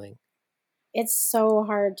feeling? It's so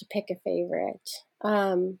hard to pick a favorite.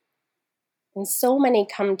 And so many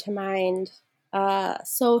come to mind.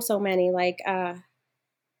 So many. Like,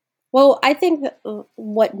 well, I think that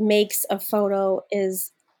what makes a photo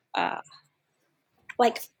is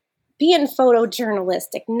like being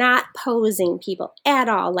photojournalistic, not posing people at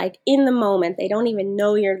all. Like in the moment, they don't even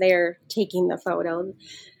know you're there taking the photo.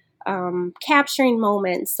 Capturing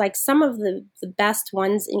moments. Like some of the best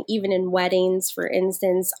ones, even in weddings, for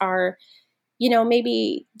instance, are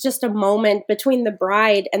maybe just a moment between the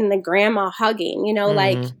bride and the grandma hugging,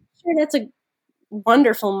 like, sure, that's a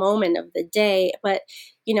wonderful moment of the day. But,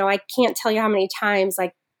 I can't tell you how many times,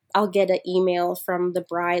 like, I'll get an email from the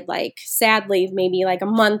bride, like, sadly, maybe like a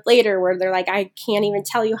month later, where they're like, I can't even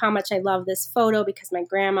tell you how much I love this photo because my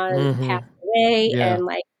grandma passed away, and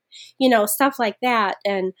like, stuff like that.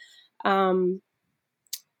 And I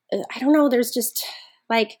don't know, there's just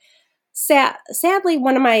like, sadly,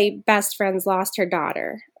 one of my best friends lost her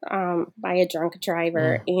daughter by a drunk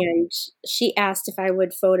driver, and she asked if I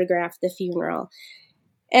would photograph the funeral.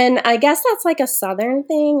 And I guess that's like a Southern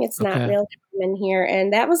thing. It's not real common here.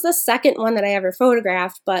 And that was the second one that I ever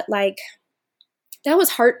photographed, but like that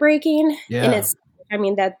was heartbreaking. Yeah.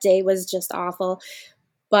 And that day was just awful.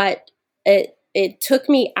 But it took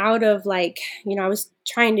me out of like, I was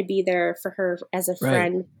trying to be there for her as a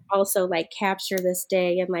friend, also like capture this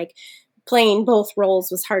day, and like playing both roles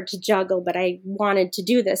was hard to juggle, but I wanted to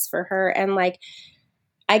do this for her. And like,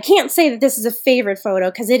 I can't say that this is a favorite photo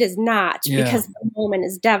because it is not, because the moment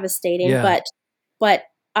is devastating. But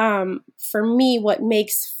for me, what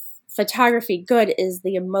makes photography good is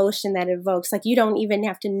the emotion that it evokes. Like you don't even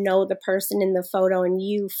have to know the person in the photo and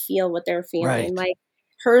you feel what they're feeling. Like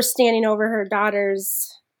her standing over her daughter's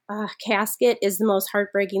casket is the most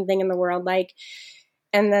heartbreaking thing in the world. Like,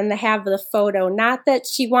 and then to have the photo, not that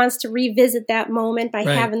she wants to revisit that moment by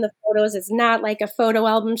having the photos. It's not like a photo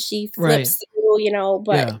album she flips through,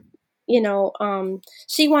 but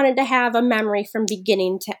she wanted to have a memory from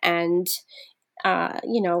beginning to end,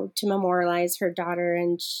 to memorialize her daughter.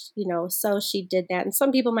 And, so she did that. And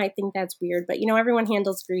some people might think that's weird, but, everyone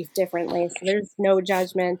handles grief differently. So there's no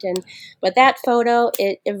judgment. But that photo,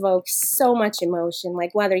 it evokes so much emotion,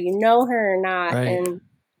 like whether you know her or not. Right. And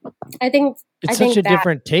I think it's such a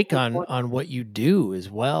different take on what you do as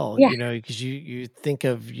well, because you think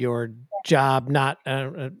of your job, not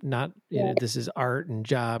this is art and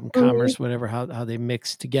job and commerce, whatever, how they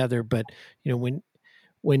mix together. But,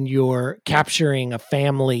 when you're capturing a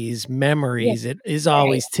family's memories, it is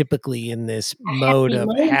always typically in this mode of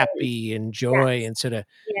happy and joy. And so to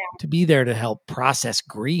be there to help process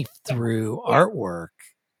grief through artwork.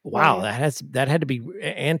 Wow. That had to be,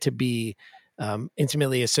 and to be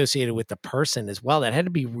intimately associated with the person as well. That had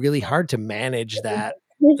to be really hard to manage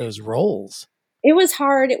those roles. It was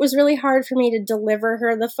hard. It was really hard for me to deliver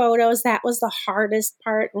her the photos. That was the hardest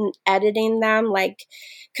part in editing them. Like,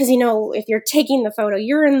 because, if you're taking the photo,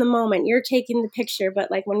 you're in the moment, you're taking the picture. But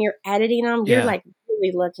like when you're editing them, you're like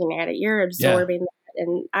really looking at it. You're absorbing that.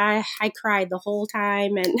 And I cried the whole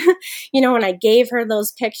time. And, when I gave her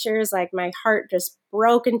those pictures, like my heart just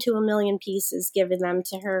broke into a million pieces giving them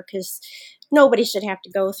to her, because nobody should have to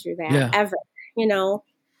go through that ever,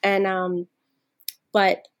 And,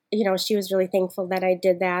 but she was really thankful that I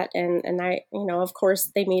did that. And I, of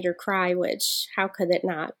course they made her cry, which how could it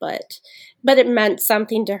not, but it meant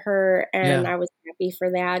something to her. And I was happy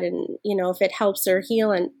for that. And, if it helps her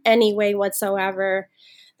heal in any way whatsoever,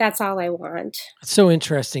 that's all I want. It's so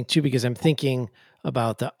interesting too, because I'm thinking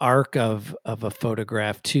about the arc of a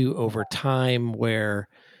photograph too, over time, where,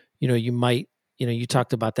 you might, you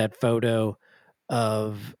talked about that photo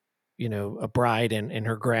of, a bride and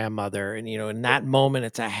her grandmother, and, in that moment,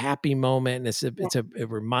 it's a happy moment. And it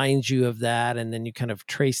reminds you of that. And then you kind of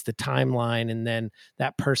trace the timeline, and then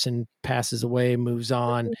that person passes away, moves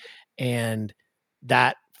on. And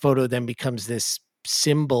that photo then becomes this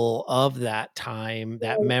symbol of that time,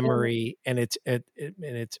 that memory. And it's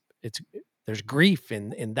there's grief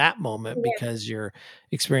in that moment because you're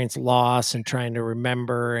experiencing loss and trying to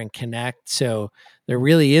remember and connect. So there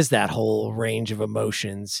really is that whole range of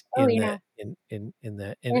emotions in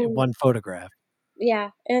one photograph. Yeah.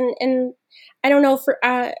 And I don't know,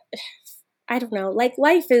 I don't know, like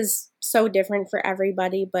life is so different for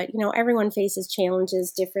everybody, but everyone faces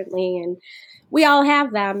challenges differently, and we all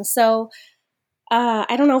have them. So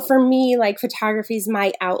I don't know, for me, like photography is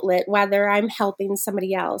my outlet, whether I'm helping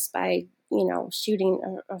somebody else by, shooting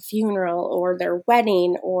a funeral or their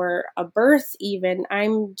wedding or a birth even.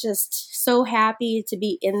 I'm just so happy to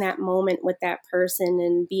be in that moment with that person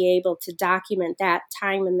and be able to document that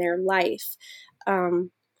time in their life.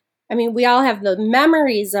 We all have the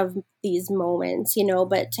memories of these moments,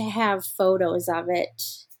 but to have photos of it,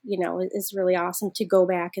 is really awesome to go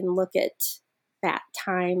back and look at that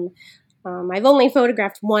time. I've only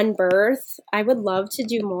photographed one birth. I would love to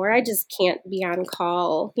do more. I just can't be on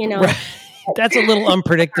call, Right. That's a little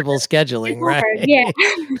unpredictable scheduling, right? Yeah.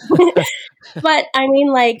 But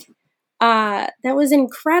that was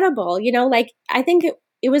incredible. I think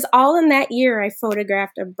it was all in that year I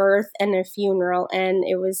photographed a birth and a funeral, and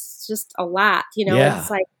it was just a lot, It's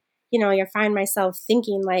like, I find myself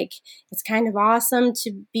thinking like, it's kind of awesome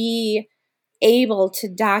to be able to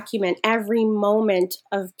document every moment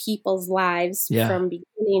of people's lives from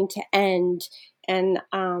beginning to end. And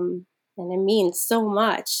it means so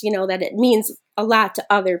much, that it means a lot to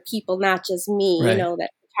other people, not just me, that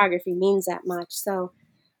photography means that much. So,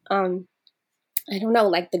 I don't know,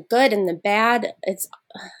 like the good and the bad, it's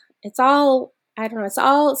all, I don't know, it's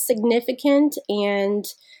all significant. And,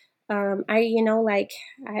 I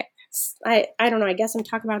don't know, I guess I'm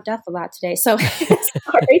talking about death a lot today. So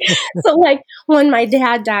sorry. So like when my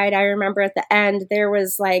dad died, I remember at the end, there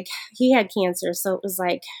was like, he had cancer. So it was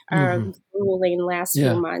like grueling last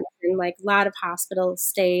few months, and like a lot of hospital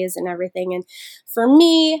stays and everything. And for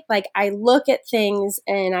me, like I look at things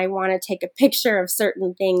and I want to take a picture of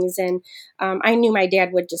certain things. And I knew my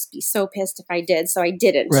dad would just be so pissed if I did. So I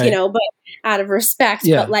didn't, but out of respect,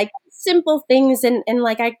 but like simple things. And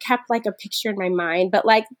like, I kept like a picture in my mind, but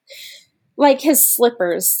like his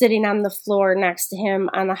slippers sitting on the floor next to him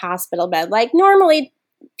on the hospital bed. Like normally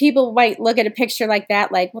people might look at a picture like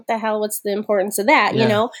that, like what the hell, what's the importance of that,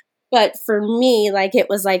 But for me, like it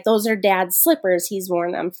was like, those are dad's slippers. He's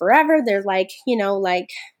worn them forever. They're like,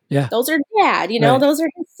 Yeah. those are dad, those are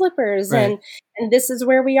his slippers. Right. And this is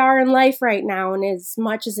where we are in life right now. And as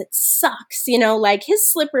much as it sucks, like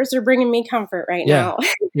his slippers are bringing me comfort right now.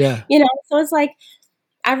 Yeah. So it's like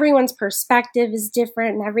everyone's perspective is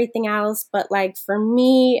different and everything else. But like for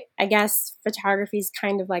me, I guess photography is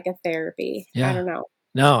kind of like a therapy. Yeah. I don't know.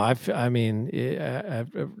 No, I'm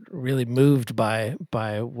really moved by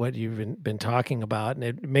what you've been talking about, and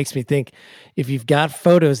it makes me think, if you've got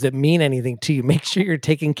photos that mean anything to you, make sure you're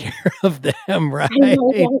taking care of them, right? I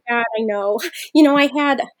know, oh God, I know. I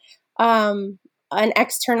had an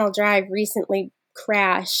external drive recently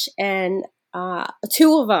crash, and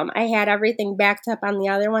two of them, I had everything backed up on the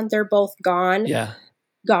other one. They're both gone. Yeah.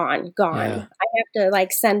 Gone. Yeah. I have to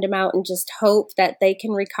like send them out and just hope that they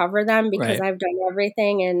can recover them, because Right. I've done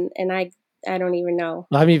everything, and I don't even know.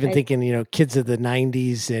 Well, I'm even thinking, kids of the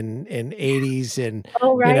 90s and 80s, and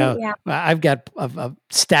Oh, right. Yeah. I've got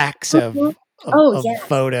stacks of Mhm. Oh, yes.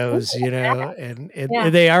 photos, Yeah. and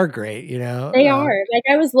Yeah. they are great, They are. Like,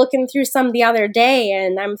 I was looking through some the other day,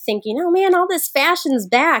 and I'm thinking, oh man, all this fashion's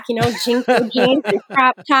back, Jinko jeans and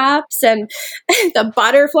crop tops and the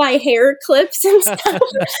butterfly hair clips and stuff.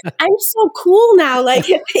 I'm so cool now. Like,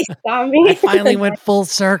 if they saw me. I finally went full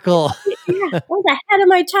circle. Yeah, I was ahead of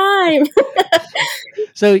my time.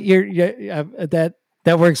 So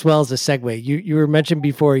that works well as a segue. You were mentioned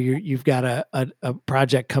before, you've got a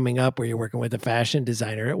project coming up where you're working with a fashion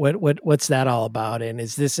designer. What's that all about? And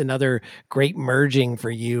is this another great merging for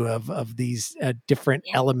you of these different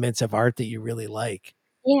elements of art that you really like?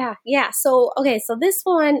 Yeah. So this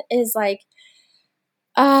one is like,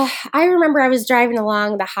 I remember I was driving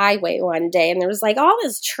along the highway one day, and there was like all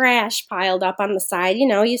this trash piled up on the side.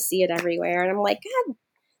 You see it everywhere, and I'm like, God,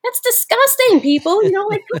 that's disgusting, people.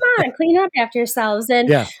 Like, come on, clean up after yourselves. And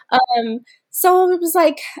so it was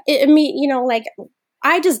like, like,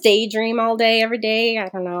 I just daydream all day, every day. I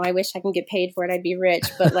don't know. I wish I can get paid for it. I'd be rich.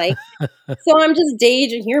 But like, so I'm just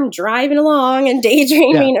daydreaming. Here I'm driving along and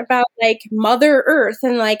daydreaming about like Mother Earth.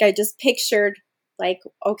 And like, I just pictured like,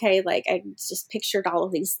 okay, like I just pictured all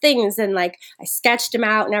of these things, and like I sketched them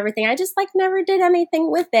out and everything. I just like never did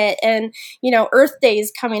anything with it. And, Earth Day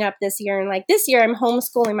is coming up this year. And like this year I'm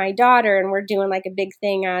homeschooling my daughter, and we're doing like a big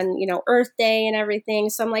thing on, Earth Day and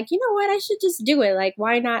everything. So I'm like, you know what? I should just do it. Like,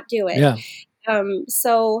 why not do it? Yeah.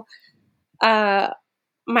 So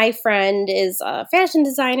my friend is a fashion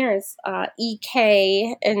designer, is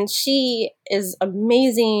EK, and she is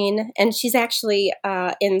amazing. And she's actually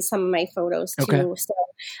in some of my photos too. Okay.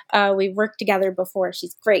 So we've worked together before.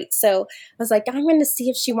 She's great. So I was like, I'm going to see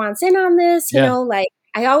if she wants in on this. Like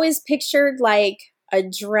I always pictured like a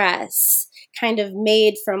dress kind of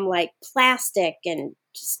made from like plastic and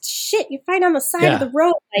just shit you find on the side of the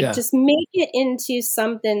road. Like just make it into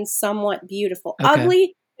something somewhat beautiful. Okay.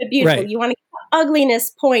 Ugly, but beautiful. Right. You want to get the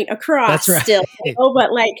ugliness point across still,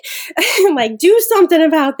 but like, like do something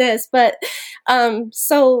about this. But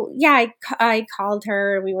so yeah, I called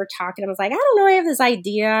her. We were talking. I was like, I don't know. I have this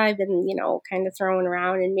idea I've been, kind of throwing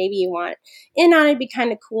around, and maybe you want in on it. It'd be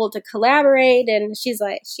kind of cool to collaborate. And she's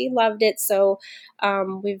like, she loved it. So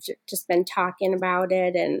we've just been talking about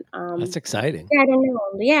it, and that's exciting. I don't know.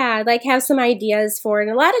 Yeah, like have some ideas for it.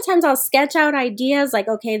 And a lot of times I'll sketch out ideas like,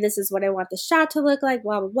 okay, this is what I want the shot to look like,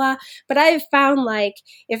 blah, blah, blah. But I've found like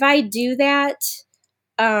if I do that,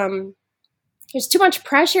 there's too much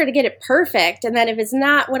pressure to get it perfect. And then if it's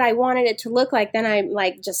not what I wanted it to look like, then I'm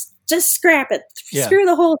like, just scrap it. Yeah. Screw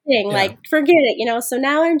the whole thing. Yeah. Like, forget it, So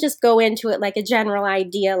now I'm just go into it like a general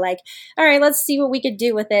idea, like, all right, let's see what we could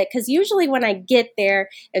do with it. Because usually when I get there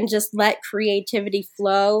and just let creativity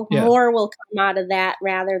flow, more will come out of that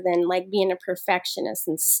rather than like being a perfectionist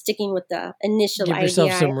and sticking with the initial idea. Give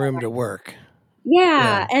yourself some room to work.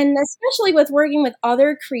 Yeah. And especially with working with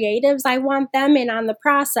other creatives, I want them in on the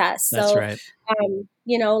process. So, that's right.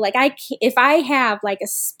 Like if I have like a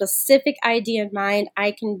specific idea in mind,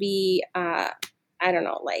 I can be, I don't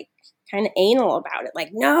know, like kind of anal about it. Like,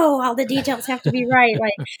 no, all the details have to be right.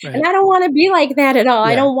 Like, right. And I don't want to be like that at all.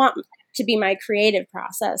 Yeah. I don't want to be my creative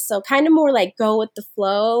process. So kind of more like go with the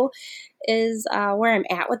flow is where I'm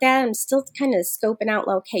at with that. I'm still kind of scoping out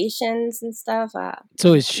locations and stuff.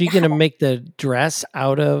 So is she going to make the dress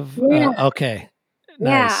out of? Okay.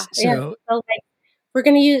 Nice. Yeah. So like, we're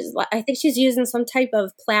going to use, I think she's using some type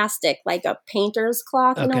of plastic, like a painter's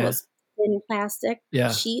cloth, those thin plastic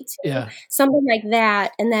sheets, something like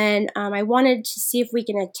that. And then I wanted to see if we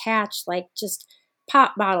can attach like just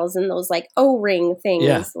pop bottles and those like O-ring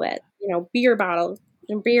things with, beer bottles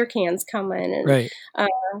and beer cans come in and,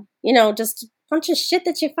 just bunch of shit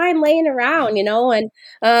that you find laying around, you know, and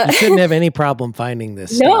you shouldn't have any problem finding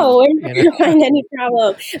this stuff. No, I'm not going to find any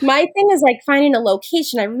problem. My thing is like finding a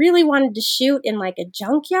location. I really wanted to shoot in like a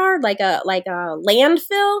junkyard, like a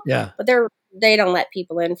landfill. Yeah. But they don't let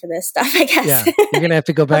people in for this stuff, I guess. Yeah. You're going to have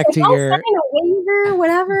to go back to I'll your... sign a waiver,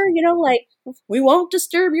 whatever, you know, like, we won't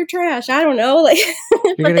disturb your trash. I don't know. Like,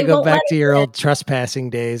 you're going to go back to your old trespassing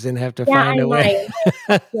days and have to find a way.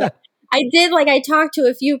 Yeah. I did, like, I talked to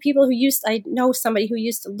a few people I know somebody who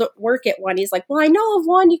used to work at one. He's like, well, I know of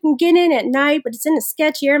one you can get in at night, but it's in a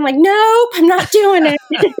sketchy area. I'm like, nope, I'm not doing it.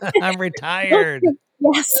 I'm retired.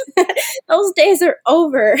 Yes, those days are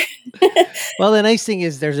over. Well, the nice thing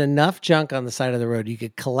is there's enough junk on the side of the road. You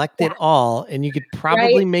could collect it all, and you could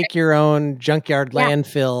probably make your own junkyard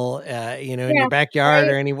landfill, in your backyard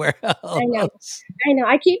or anywhere else. I know.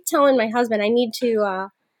 I keep telling my husband I need to...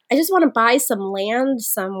 I just want to buy some land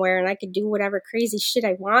somewhere and I could do whatever crazy shit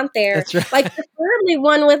I want there. That's right. Like preferably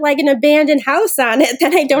one with like an abandoned house on it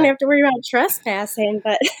that I don't have to worry about trespassing.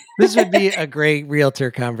 But this would be a great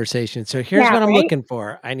realtor conversation. So here's what I'm looking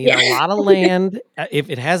for. I need a lot of land. If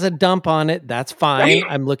it has a dump on it, that's fine.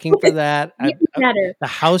 I'm looking for that. Better. The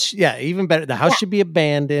house, even better. The house should be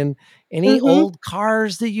abandoned. Any old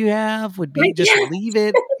cars that you have would be just leave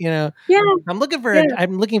it. I'm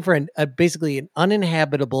looking for basically an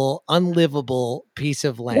uninhabitable, unlivable piece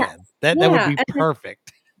of land. That would be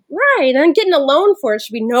perfect. Right, and getting a loan for it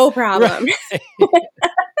should be no problem. Right.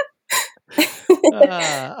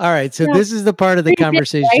 All right, so this is the part of the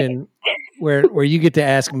conversation where you get to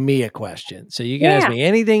ask me a question. So you can ask me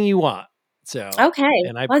anything you want. So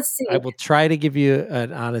and let's see. I will try to give you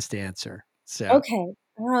an honest answer. So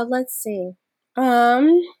let's see.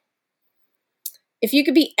 If you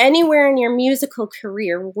could be anywhere in your musical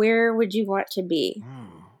career, where would you want to be?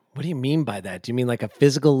 What do you mean by that? Do you mean like a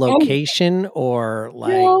physical location or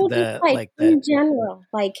like in general?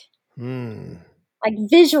 Like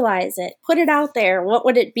visualize it, put it out there. What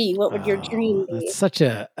would it be? What would your dream be? It's such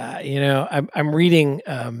a I'm reading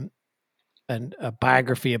a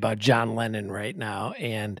biography about John Lennon right now,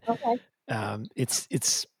 and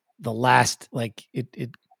it's the last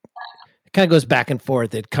it kind of goes back and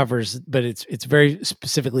forth. It covers, but it's very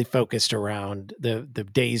specifically focused around the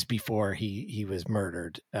days before he was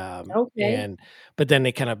murdered. But then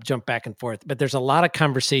they kind of jump back and forth. But there's a lot of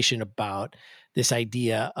conversation about this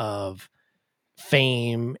idea of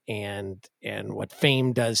fame and what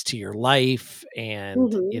fame does to your life,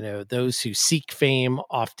 and those who seek fame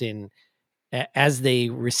often, as they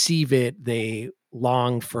receive it, they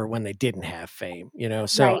long for when they didn't have fame,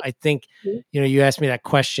 So I think, you asked me that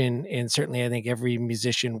question, and certainly I think every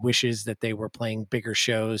musician wishes that they were playing bigger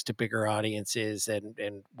shows to bigger audiences and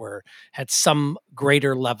had some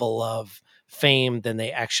greater level of fame than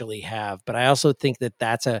they actually have. But I also think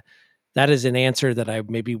that is an answer that I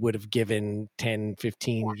maybe would have given 10,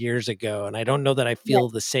 15 years ago. And I don't know that I feel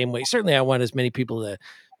the same way. Certainly I want as many people to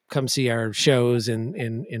come see our shows and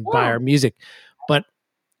buy our music. But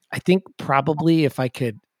I think probably if I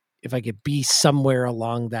could be somewhere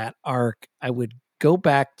along that arc, I would go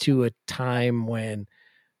back to a time when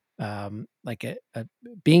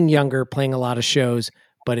being younger, playing a lot of shows,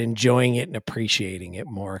 but enjoying it and appreciating it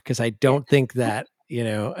more. Cause I don't think that,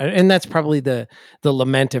 and that's probably the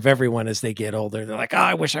lament of everyone as they get older. They're like, oh,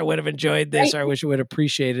 I wish I would have enjoyed this, or I wish I would have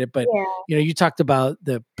appreciated it. But, you talked about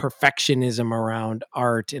the perfectionism around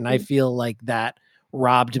art, and I feel like that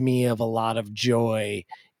robbed me of a lot of joy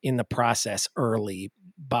in the process early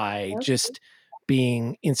by just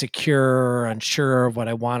being insecure or unsure of what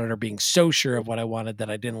I wanted, or being so sure of what I wanted that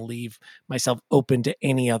I didn't leave myself open to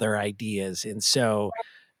any other ideas. And so,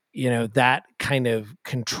 that kind of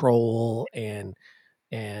control and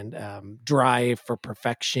drive for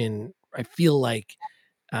perfection, I feel like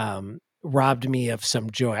robbed me of some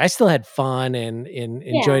joy. I still had fun and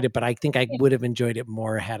enjoyed it, but I think I would have enjoyed it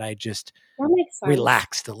more had I just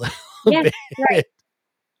relaxed a little bit. Right.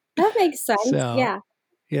 That makes sense. So,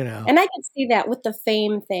 and I can see that with the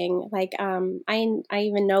fame thing. Like, I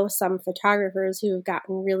even know some photographers who have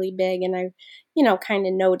gotten really big, and I've, kind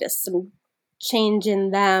of noticed some change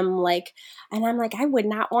in them. Like, and I'm like, I would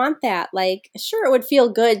not want that. Like, sure, it would feel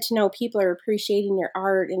good to know people are appreciating your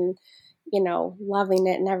art and, loving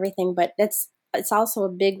it and everything, but it's also a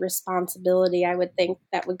big responsibility, I would think,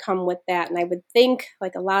 that would come with that. And I would think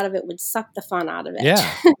like a lot of it would suck the fun out of it. Yeah.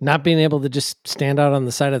 Not being able to just stand out on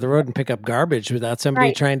the side of the road and pick up garbage without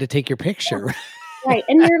somebody trying to take your picture. Right.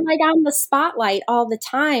 And you're like on the spotlight all the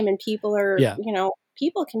time, and people are,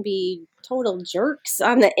 people can be total jerks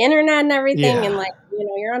on the internet and everything. And like,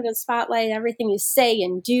 you're under the spotlight, everything you say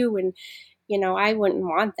and do. And, I wouldn't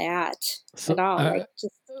want that at all.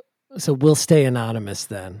 So we'll stay anonymous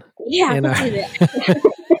then. Yeah, In we'll our- do that.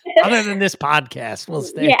 Other than this podcast, we'll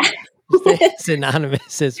stay, Yeah. stay as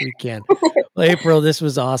anonymous as we can. Well, April, this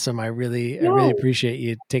was awesome. I really appreciate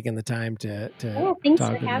you taking the time to Thanks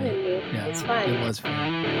talk for with having me. Yeah, It's fun. It was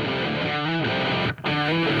fun.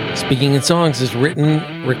 Speaking in Songs is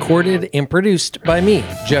written, recorded, and produced by me,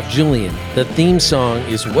 Jeff Julian. The theme song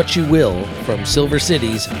is What You Will from Silver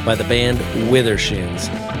Cities by the band Withershins.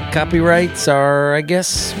 Copyrights are, I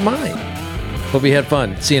guess, mine. Hope you had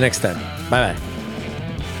fun. See you next time. Bye-bye.